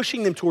about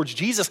pushing them towards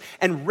Jesus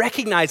and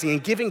recognizing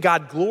and giving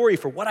God glory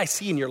for what I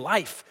see in your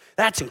life.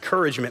 That's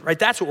encouragement, right?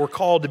 That's what we're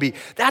called to be.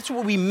 That's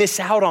what we miss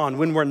out on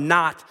when we're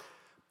not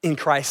in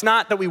Christ.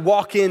 Not that we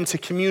walk into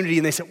community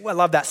and they say, well, I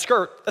love that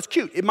skirt. That's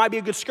cute. It might be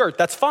a good skirt.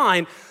 That's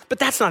fine. But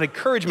that's not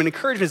encouragement.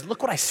 Encouragement is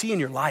look what I see in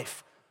your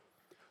life.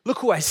 Look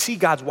who I see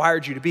God's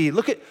wired you to be.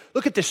 Look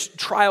at this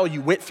trial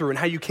you went through and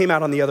how you came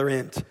out on the other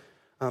end.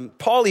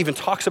 Paul even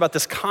talks about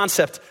this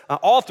concept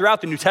all throughout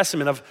the New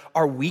Testament of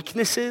our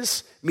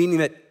weaknesses, meaning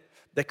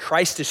that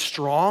Christ is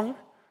strong.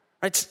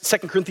 Right? 2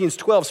 Corinthians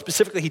 12,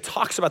 specifically, he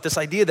talks about this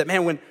idea that,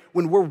 man,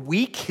 when we're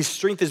weak, his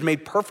strength is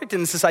made perfect.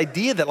 And it's this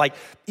idea that like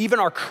even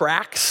our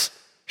cracks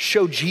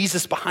show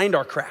Jesus behind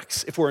our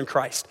cracks if we're in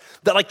Christ.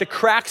 That like the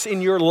cracks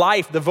in your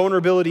life, the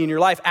vulnerability in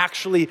your life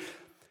actually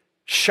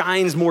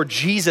shines more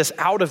Jesus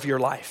out of your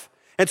life.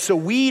 And so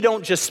we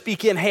don't just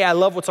speak in, hey, I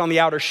love what's on the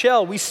outer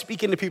shell. We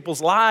speak into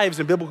people's lives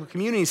and biblical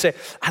community and say,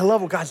 I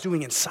love what God's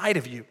doing inside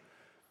of you.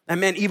 And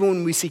man, even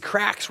when we see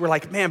cracks, we're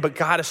like, man, but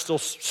God is still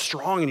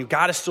strong in you.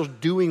 God is still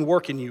doing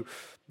work in you.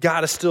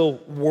 God is still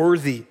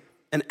worthy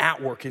and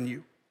at work in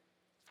you.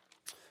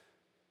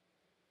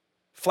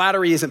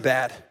 Flattery isn't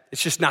bad.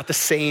 It's just not the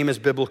same as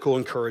biblical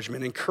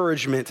encouragement.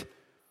 Encouragement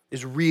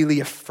is really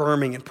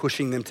affirming and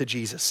pushing them to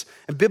Jesus.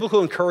 And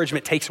biblical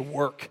encouragement takes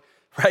work,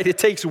 right? It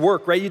takes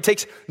work, right? It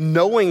takes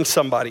knowing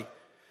somebody.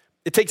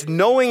 It takes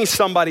knowing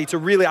somebody to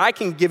really, I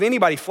can give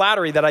anybody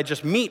flattery that I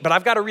just meet, but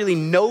I've got to really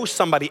know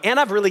somebody, and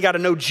I've really got to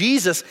know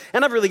Jesus,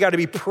 and I've really got to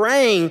be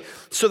praying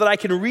so that I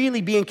can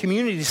really be in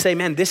community to say,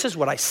 man, this is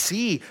what I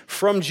see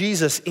from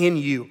Jesus in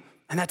you.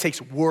 And that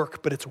takes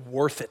work, but it's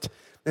worth it.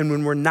 And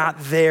when we're not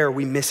there,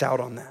 we miss out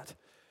on that.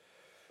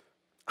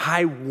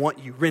 I want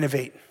you,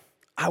 Renovate.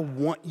 I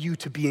want you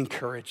to be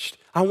encouraged.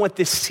 I want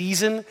this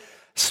season,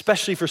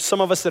 especially for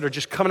some of us that are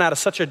just coming out of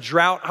such a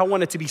drought, I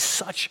want it to be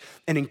such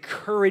an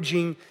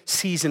encouraging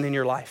season in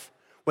your life.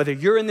 Whether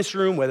you're in this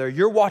room, whether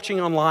you're watching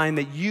online,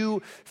 that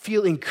you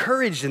feel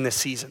encouraged in this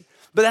season.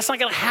 But that's not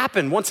gonna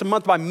happen once a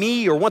month by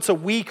me or once a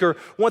week or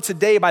once a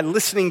day by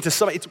listening to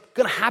somebody. It's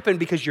gonna happen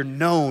because you're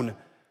known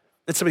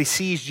and somebody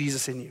sees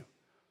Jesus in you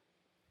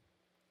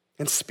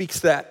and speaks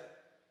that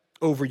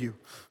over you.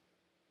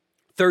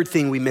 Third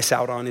thing we miss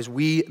out on is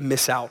we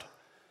miss out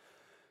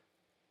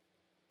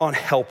on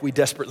help we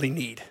desperately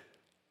need.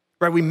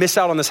 right? We miss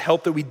out on this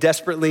help that we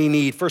desperately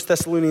need. 1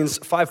 Thessalonians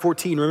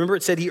 5:14, remember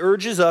it said he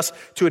urges us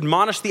to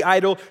admonish the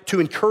idle, to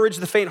encourage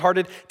the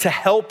faint-hearted, to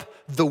help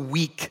the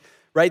weak,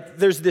 right?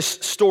 There's this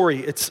story,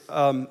 it's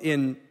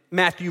in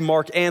Matthew,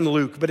 Mark, and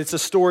Luke, but it's a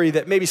story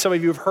that maybe some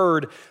of you have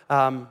heard.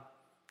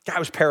 Guy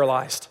was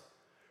paralyzed,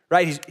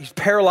 right? He's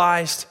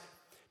paralyzed.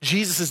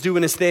 Jesus is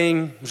doing his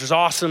thing, which is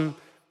awesome.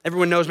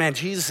 Everyone knows, man,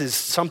 Jesus is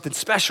something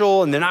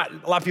special, and a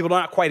lot of people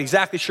are not quite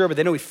exactly sure, but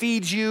they know he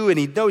feeds you, and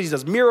he knows he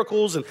does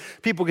miracles, and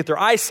people get their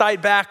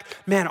eyesight back.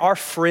 Man, our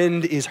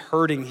friend is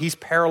hurting. He's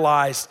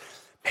paralyzed.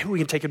 Maybe we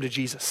can take him to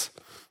Jesus.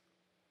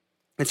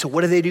 And so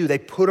what do? They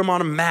put him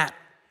on a mat,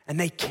 and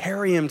they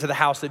carry him to the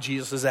house that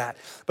Jesus is at.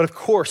 But of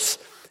course,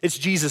 it's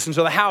Jesus, and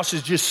so the house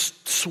is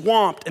just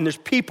swamped, and there's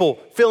people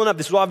filling up.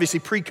 This was obviously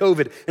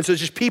pre-COVID, and so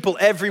there's just people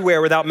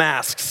everywhere without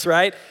masks,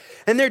 right?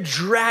 And they're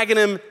dragging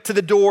him to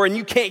the door, and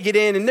you can't get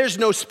in, and there's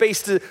no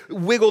space to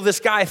wiggle this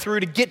guy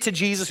through to get to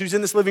Jesus, who's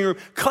in this living room,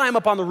 climb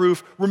up on the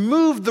roof,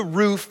 remove the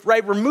roof,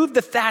 right? Remove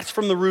the thatch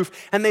from the roof,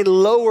 and they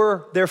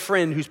lower their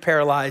friend who's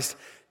paralyzed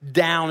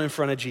down in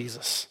front of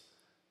Jesus.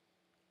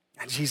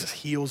 And Jesus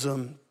heals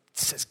him,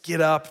 says,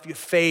 get up, if you have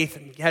faith,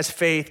 and he has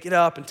faith, get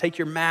up and take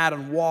your mat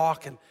and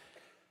walk.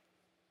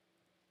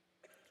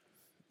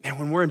 And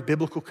when we're in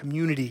biblical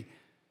community,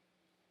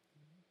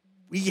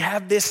 we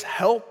have this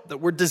help that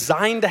we're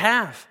designed to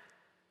have.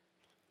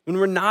 When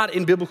we're not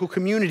in biblical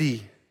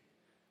community,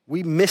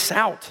 we miss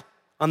out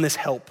on this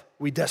help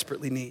we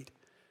desperately need.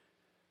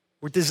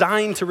 We're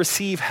designed to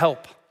receive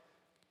help.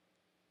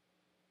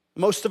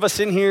 Most of us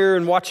in here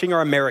and watching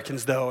are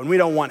Americans, though, and we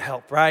don't want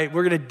help, right?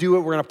 We're gonna do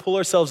it. We're gonna pull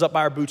ourselves up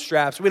by our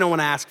bootstraps. We don't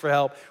wanna ask for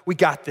help. We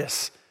got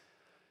this.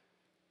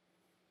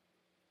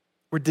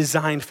 We're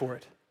designed for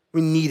it. We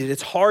need it.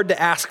 It's hard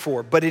to ask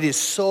for, but it is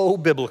so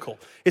biblical.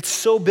 It's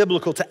so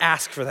biblical to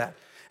ask for that.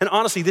 And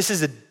honestly, this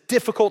is a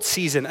difficult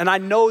season. And I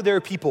know there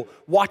are people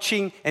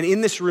watching and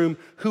in this room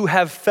who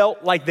have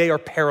felt like they are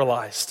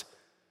paralyzed.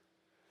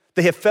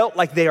 They have felt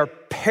like they are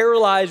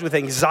paralyzed with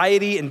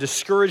anxiety and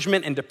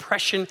discouragement and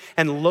depression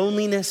and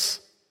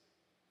loneliness.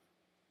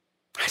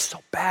 I so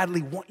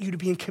badly want you to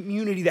be in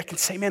community that can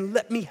say, man,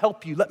 let me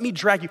help you. Let me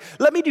drag you.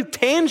 Let me do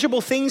tangible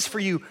things for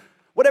you,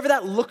 whatever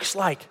that looks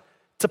like,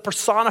 to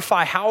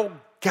personify how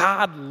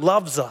God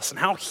loves us and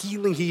how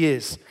healing he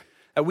is.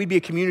 That we'd be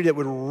a community that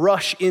would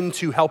rush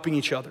into helping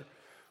each other.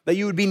 That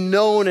you would be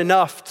known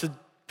enough to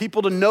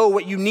people to know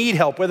what you need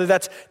help, whether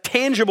that's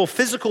tangible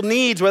physical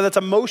needs, whether that's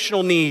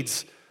emotional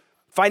needs,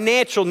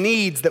 financial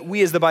needs, that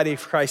we as the body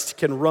of Christ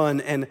can run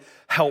and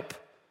help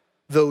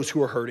those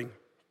who are hurting.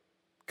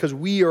 Because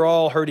we are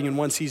all hurting in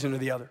one season or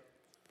the other.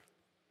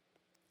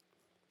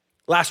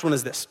 Last one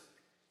is this.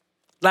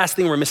 Last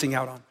thing we're missing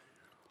out on.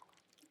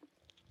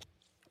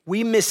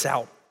 We miss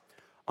out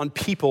on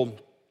people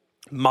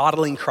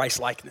modeling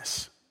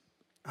Christ-likeness.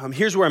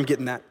 Here's where I'm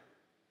getting at.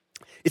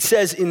 It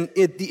says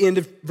at the end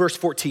of verse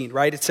 14,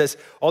 right? It says,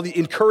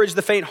 encourage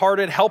the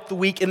faint-hearted, help the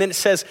weak, and then it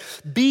says,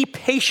 be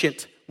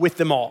patient with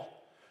them all.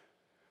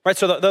 Right,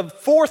 so the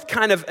fourth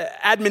kind of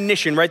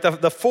admonition, right?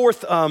 The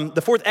fourth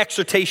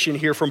exhortation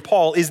here from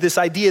Paul is this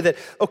idea that,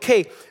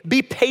 okay,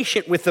 be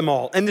patient with them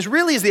all. And this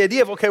really is the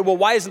idea of, okay, well,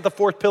 why isn't the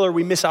fourth pillar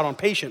we miss out on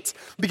patience?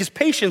 Because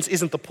patience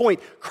isn't the point.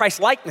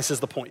 Christ-likeness is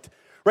the point,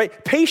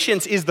 right?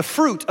 Patience is the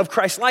fruit of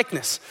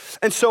Christ-likeness.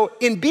 And so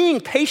in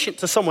being patient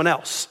to someone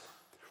else,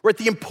 right,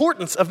 the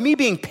importance of me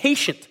being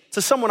patient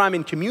to someone I'm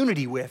in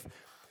community with,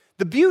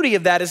 the beauty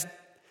of that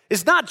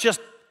is not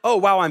just, oh,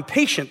 wow, I'm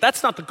patient.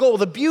 That's not the goal.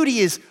 The beauty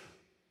is,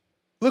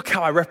 look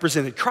how I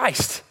represented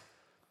Christ.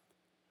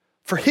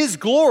 For his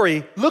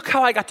glory, look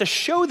how I got to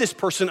show this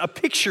person a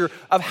picture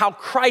of how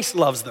Christ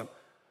loves them.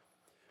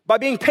 By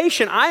being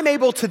patient, I'm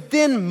able to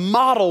then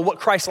model what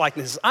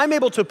Christ-likeness is. I'm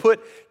able to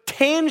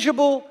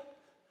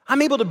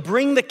I'm able to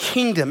bring the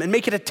kingdom and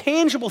make it a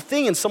tangible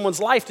thing in someone's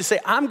life to say,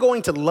 I'm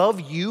going to love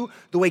you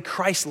the way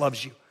Christ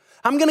loves you.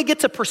 I'm gonna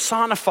get to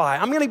personify.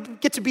 I'm gonna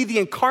get to be the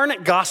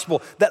incarnate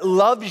gospel that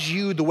loves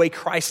you the way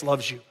Christ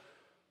loves you.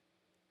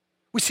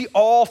 We see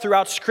all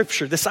throughout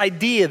Scripture this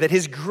idea that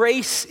his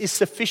grace is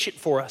sufficient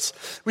for us.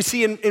 We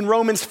see in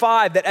Romans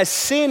 5 that as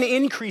sin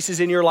increases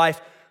in your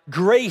life,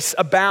 grace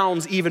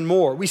abounds even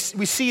more. We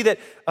see that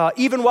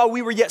even while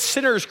we were yet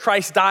sinners,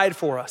 Christ died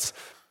for us.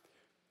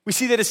 We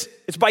see that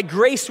it's by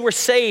grace we're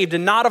saved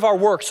and not of our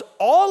works.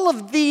 All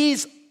of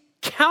these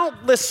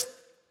countless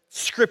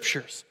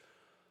scriptures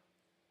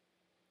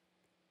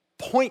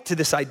point to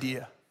this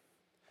idea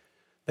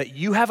that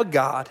you have a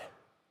God,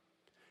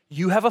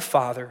 you have a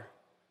Father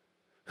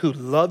who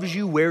loves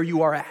you where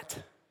you are at,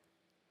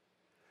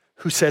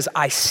 who says,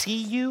 I see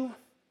you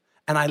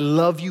and I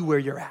love you where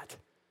you're at.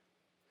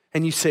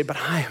 And you say, but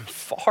I am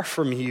far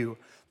from you,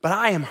 but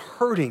I am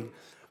hurting,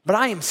 but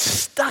I am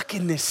stuck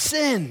in this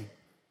sin.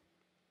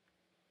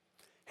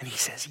 And he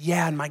says,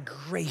 yeah, and my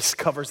grace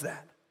covers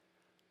that.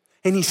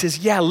 And he says,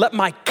 yeah, let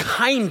my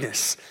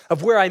kindness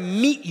of where I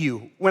meet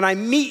you, when I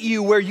meet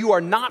you where you are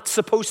not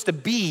supposed to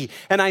be,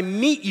 and I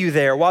meet you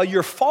there while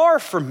you're far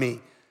from me,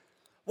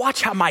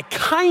 watch how my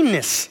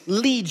kindness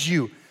leads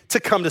you to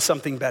come to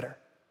something better.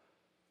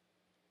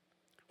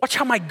 Watch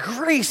how my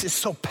grace is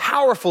so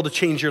powerful to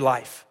change your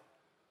life.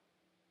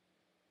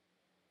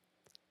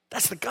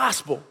 That's the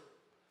gospel.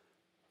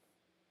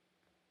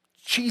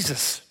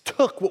 Jesus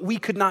took what we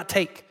could not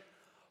take,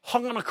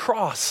 hung on a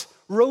cross,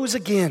 rose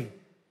again,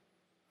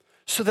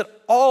 so that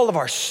all of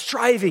our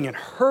striving and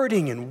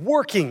hurting and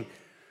working,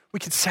 we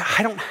could say,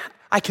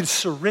 I can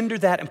surrender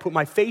that and put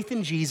my faith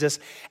in Jesus,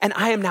 and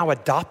I am now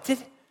adopted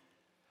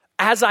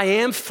as I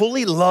am,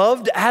 fully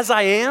loved as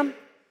I am.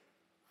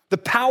 The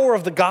power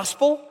of the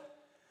gospel.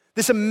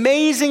 This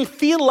amazing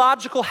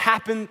theological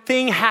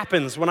thing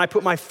happens when I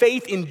put my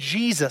faith in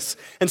Jesus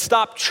and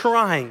stop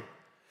trying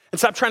and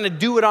stop trying to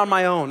do it on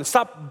my own and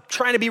stop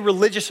trying to be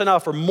religious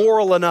enough or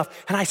moral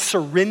enough, and I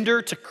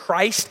surrender to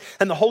Christ,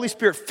 and the Holy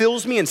Spirit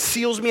fills me and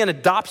seals me and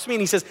adopts me,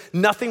 and he says,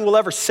 nothing will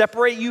ever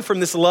separate you from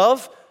this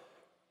love.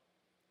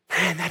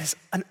 Man, that is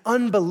an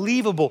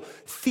unbelievable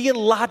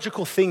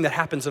theological thing that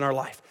happens in our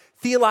life,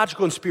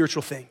 theological and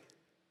spiritual thing.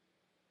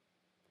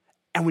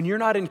 And when you're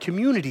not in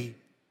community,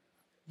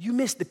 you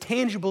miss the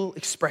tangible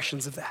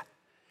expressions of that.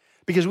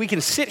 Because we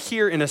can sit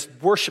here in a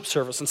worship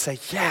service and say,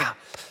 yeah,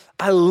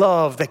 I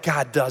love that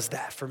God does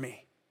that for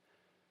me.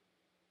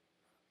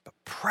 But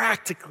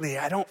practically,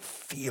 I don't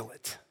feel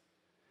it.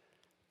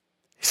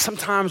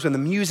 Sometimes when the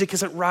music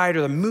isn't right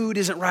or the mood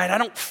isn't right, I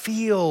don't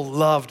feel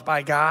loved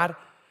by God.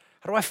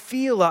 How do I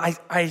feel?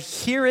 I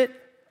hear it.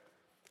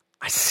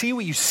 I see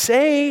what you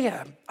say.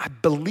 I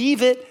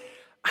believe it.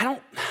 I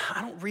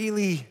don't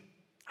really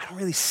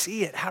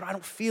see it. I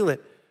don't feel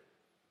it.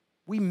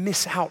 We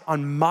miss out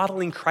on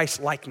modeling Christ's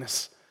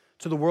likeness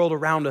to the world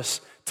around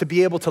us, to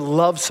be able to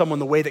love someone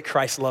the way that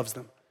Christ loves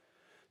them,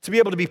 to be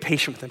able to be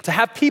patient with them, to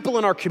have people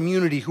in our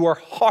community who are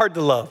hard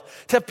to love,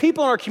 to have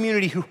people in our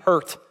community who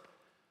hurt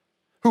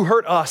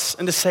us,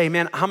 and to say,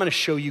 man, I'm gonna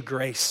show you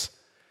grace.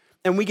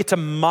 And we get to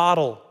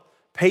model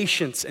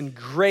patience and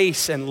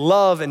grace and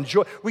love and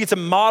joy. We get to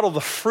model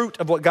the fruit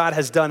of what God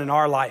has done in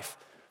our life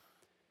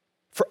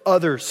for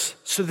others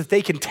so that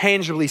they can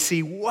tangibly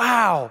see,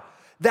 wow,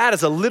 that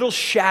is a little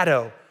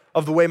shadow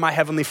of the way my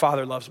Heavenly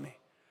Father loves me.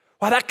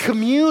 Wow, that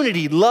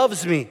community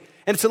loves me.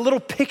 And it's a little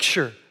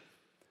picture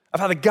of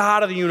how the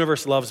God of the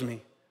universe loves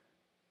me.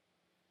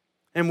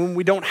 And when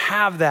we don't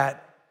have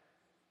that,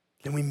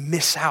 then we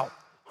miss out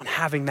on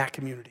having that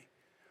community.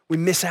 We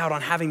miss out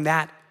on having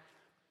that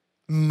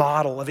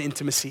model of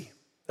intimacy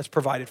that's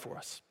provided for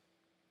us.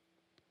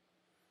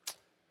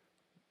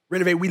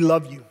 Renovate, we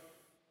love you.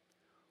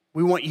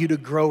 We want you to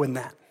grow in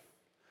that.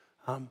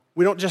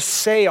 We don't just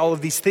say all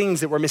of these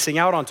things that we're missing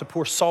out on to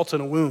pour salt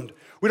in a wound.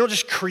 We don't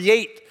just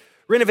create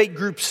Renovate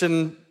groups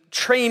and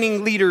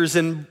training leaders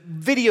and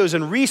videos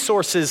and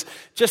resources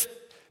just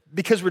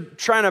because we're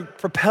trying to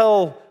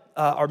propel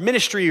our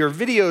ministry or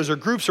videos or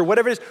groups or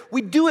whatever it is.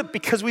 We do it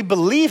because we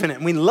believe in it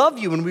and we love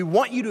you and we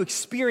want you to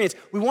experience.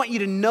 We want you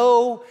to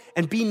know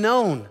and be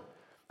known.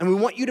 And we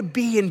want you to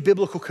be in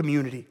biblical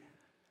community.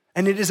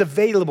 And it is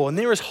available, and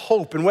there is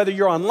hope. And whether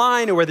you're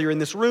online or whether you're in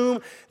this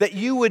room, that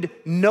you would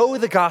know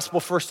the gospel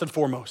first and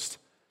foremost.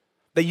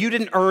 That you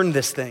didn't earn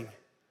this thing.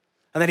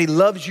 And that he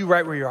loves you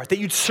right where you are. That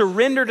you'd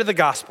surrender to the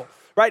gospel,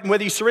 right? And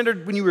whether you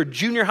surrendered when you were a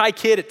junior high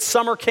kid at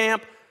summer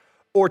camp,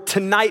 or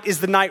tonight is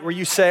the night where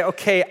you say,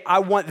 okay, I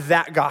want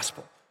that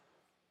gospel.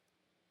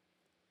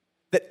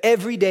 That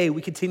every day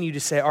we continue to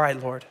say, all right,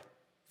 Lord,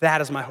 that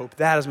is my hope.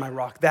 That is my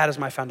rock. That is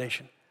my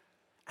foundation.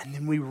 And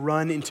then we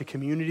run into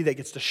community that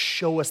gets to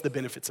show us the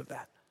benefits of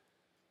that.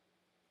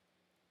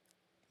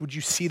 Would you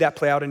see that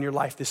play out in your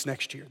life this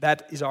next year?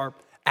 That is our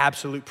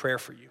absolute prayer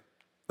for you.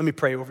 Let me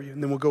pray over you,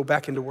 and then we'll go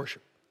back into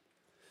worship.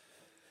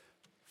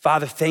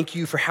 Father, thank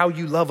you for how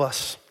you love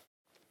us.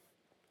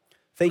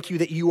 Thank you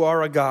that you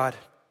are a God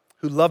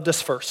who loved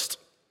us first.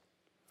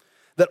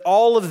 That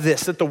all of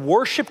this, that the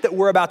worship that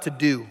we're about to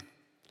do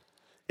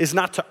is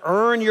not to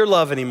earn your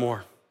love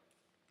anymore,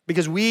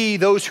 because we,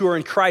 those who are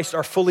in Christ,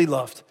 are fully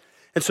loved.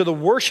 And so the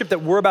worship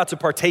that we're about to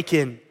partake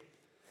in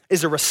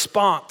is a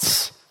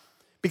response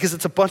because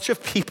it's a bunch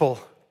of people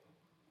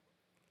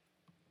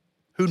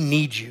who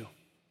need you.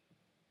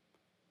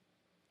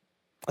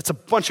 It's a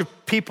bunch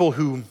of people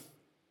who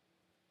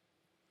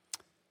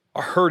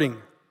are hurting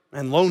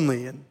and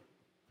lonely and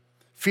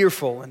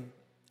fearful and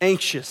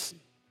anxious,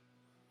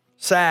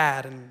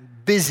 sad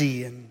and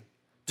busy and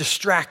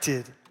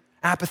distracted,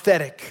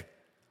 apathetic.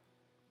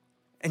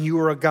 And you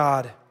are a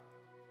God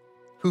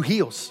who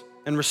heals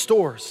and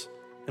restores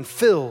and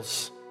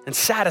fills and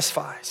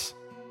satisfies.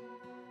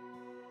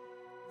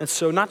 And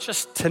so not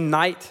just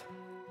tonight,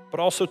 but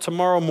also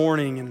tomorrow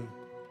morning and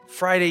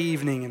Friday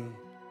evening and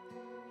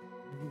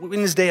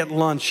Wednesday at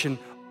lunch and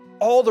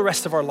all the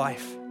rest of our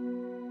life,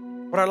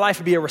 would our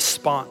life be a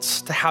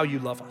response to how you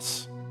love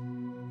us?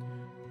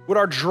 Would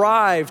our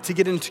drive to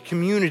get into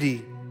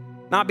community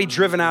not be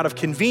driven out of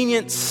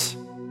convenience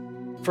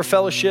for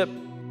fellowship,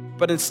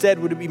 but instead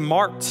would it be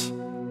marked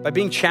by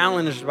being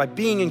challenged, by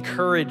being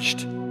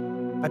encouraged,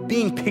 by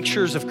being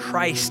pictures of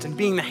Christ and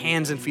being the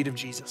hands and feet of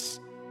Jesus?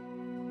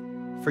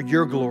 For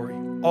your glory,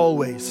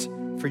 always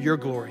for your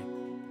glory.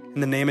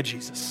 In the name of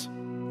Jesus,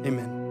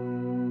 amen.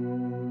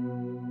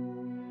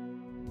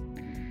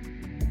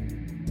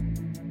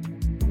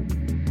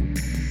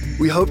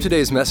 We hope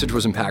today's message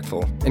was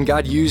impactful and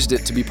God used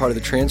it to be part of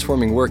the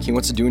transforming work He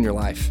wants to do in your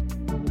life.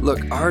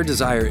 Look, our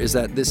desire is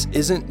that this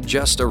isn't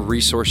just a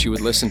resource you would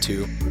listen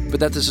to,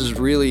 but that this is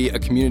really a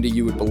community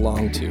you would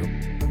belong to.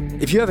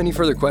 If you have any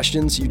further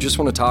questions, you just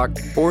want to talk,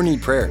 or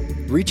need prayer,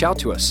 reach out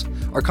to us.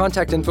 Our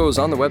contact info is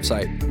on the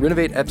website,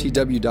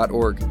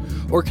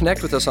 renovateftw.org, or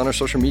connect with us on our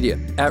social media,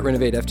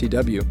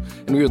 @renovateftw,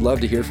 and we would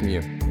love to hear from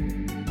you.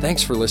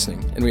 Thanks for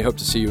listening, and we hope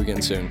to see you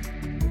again soon.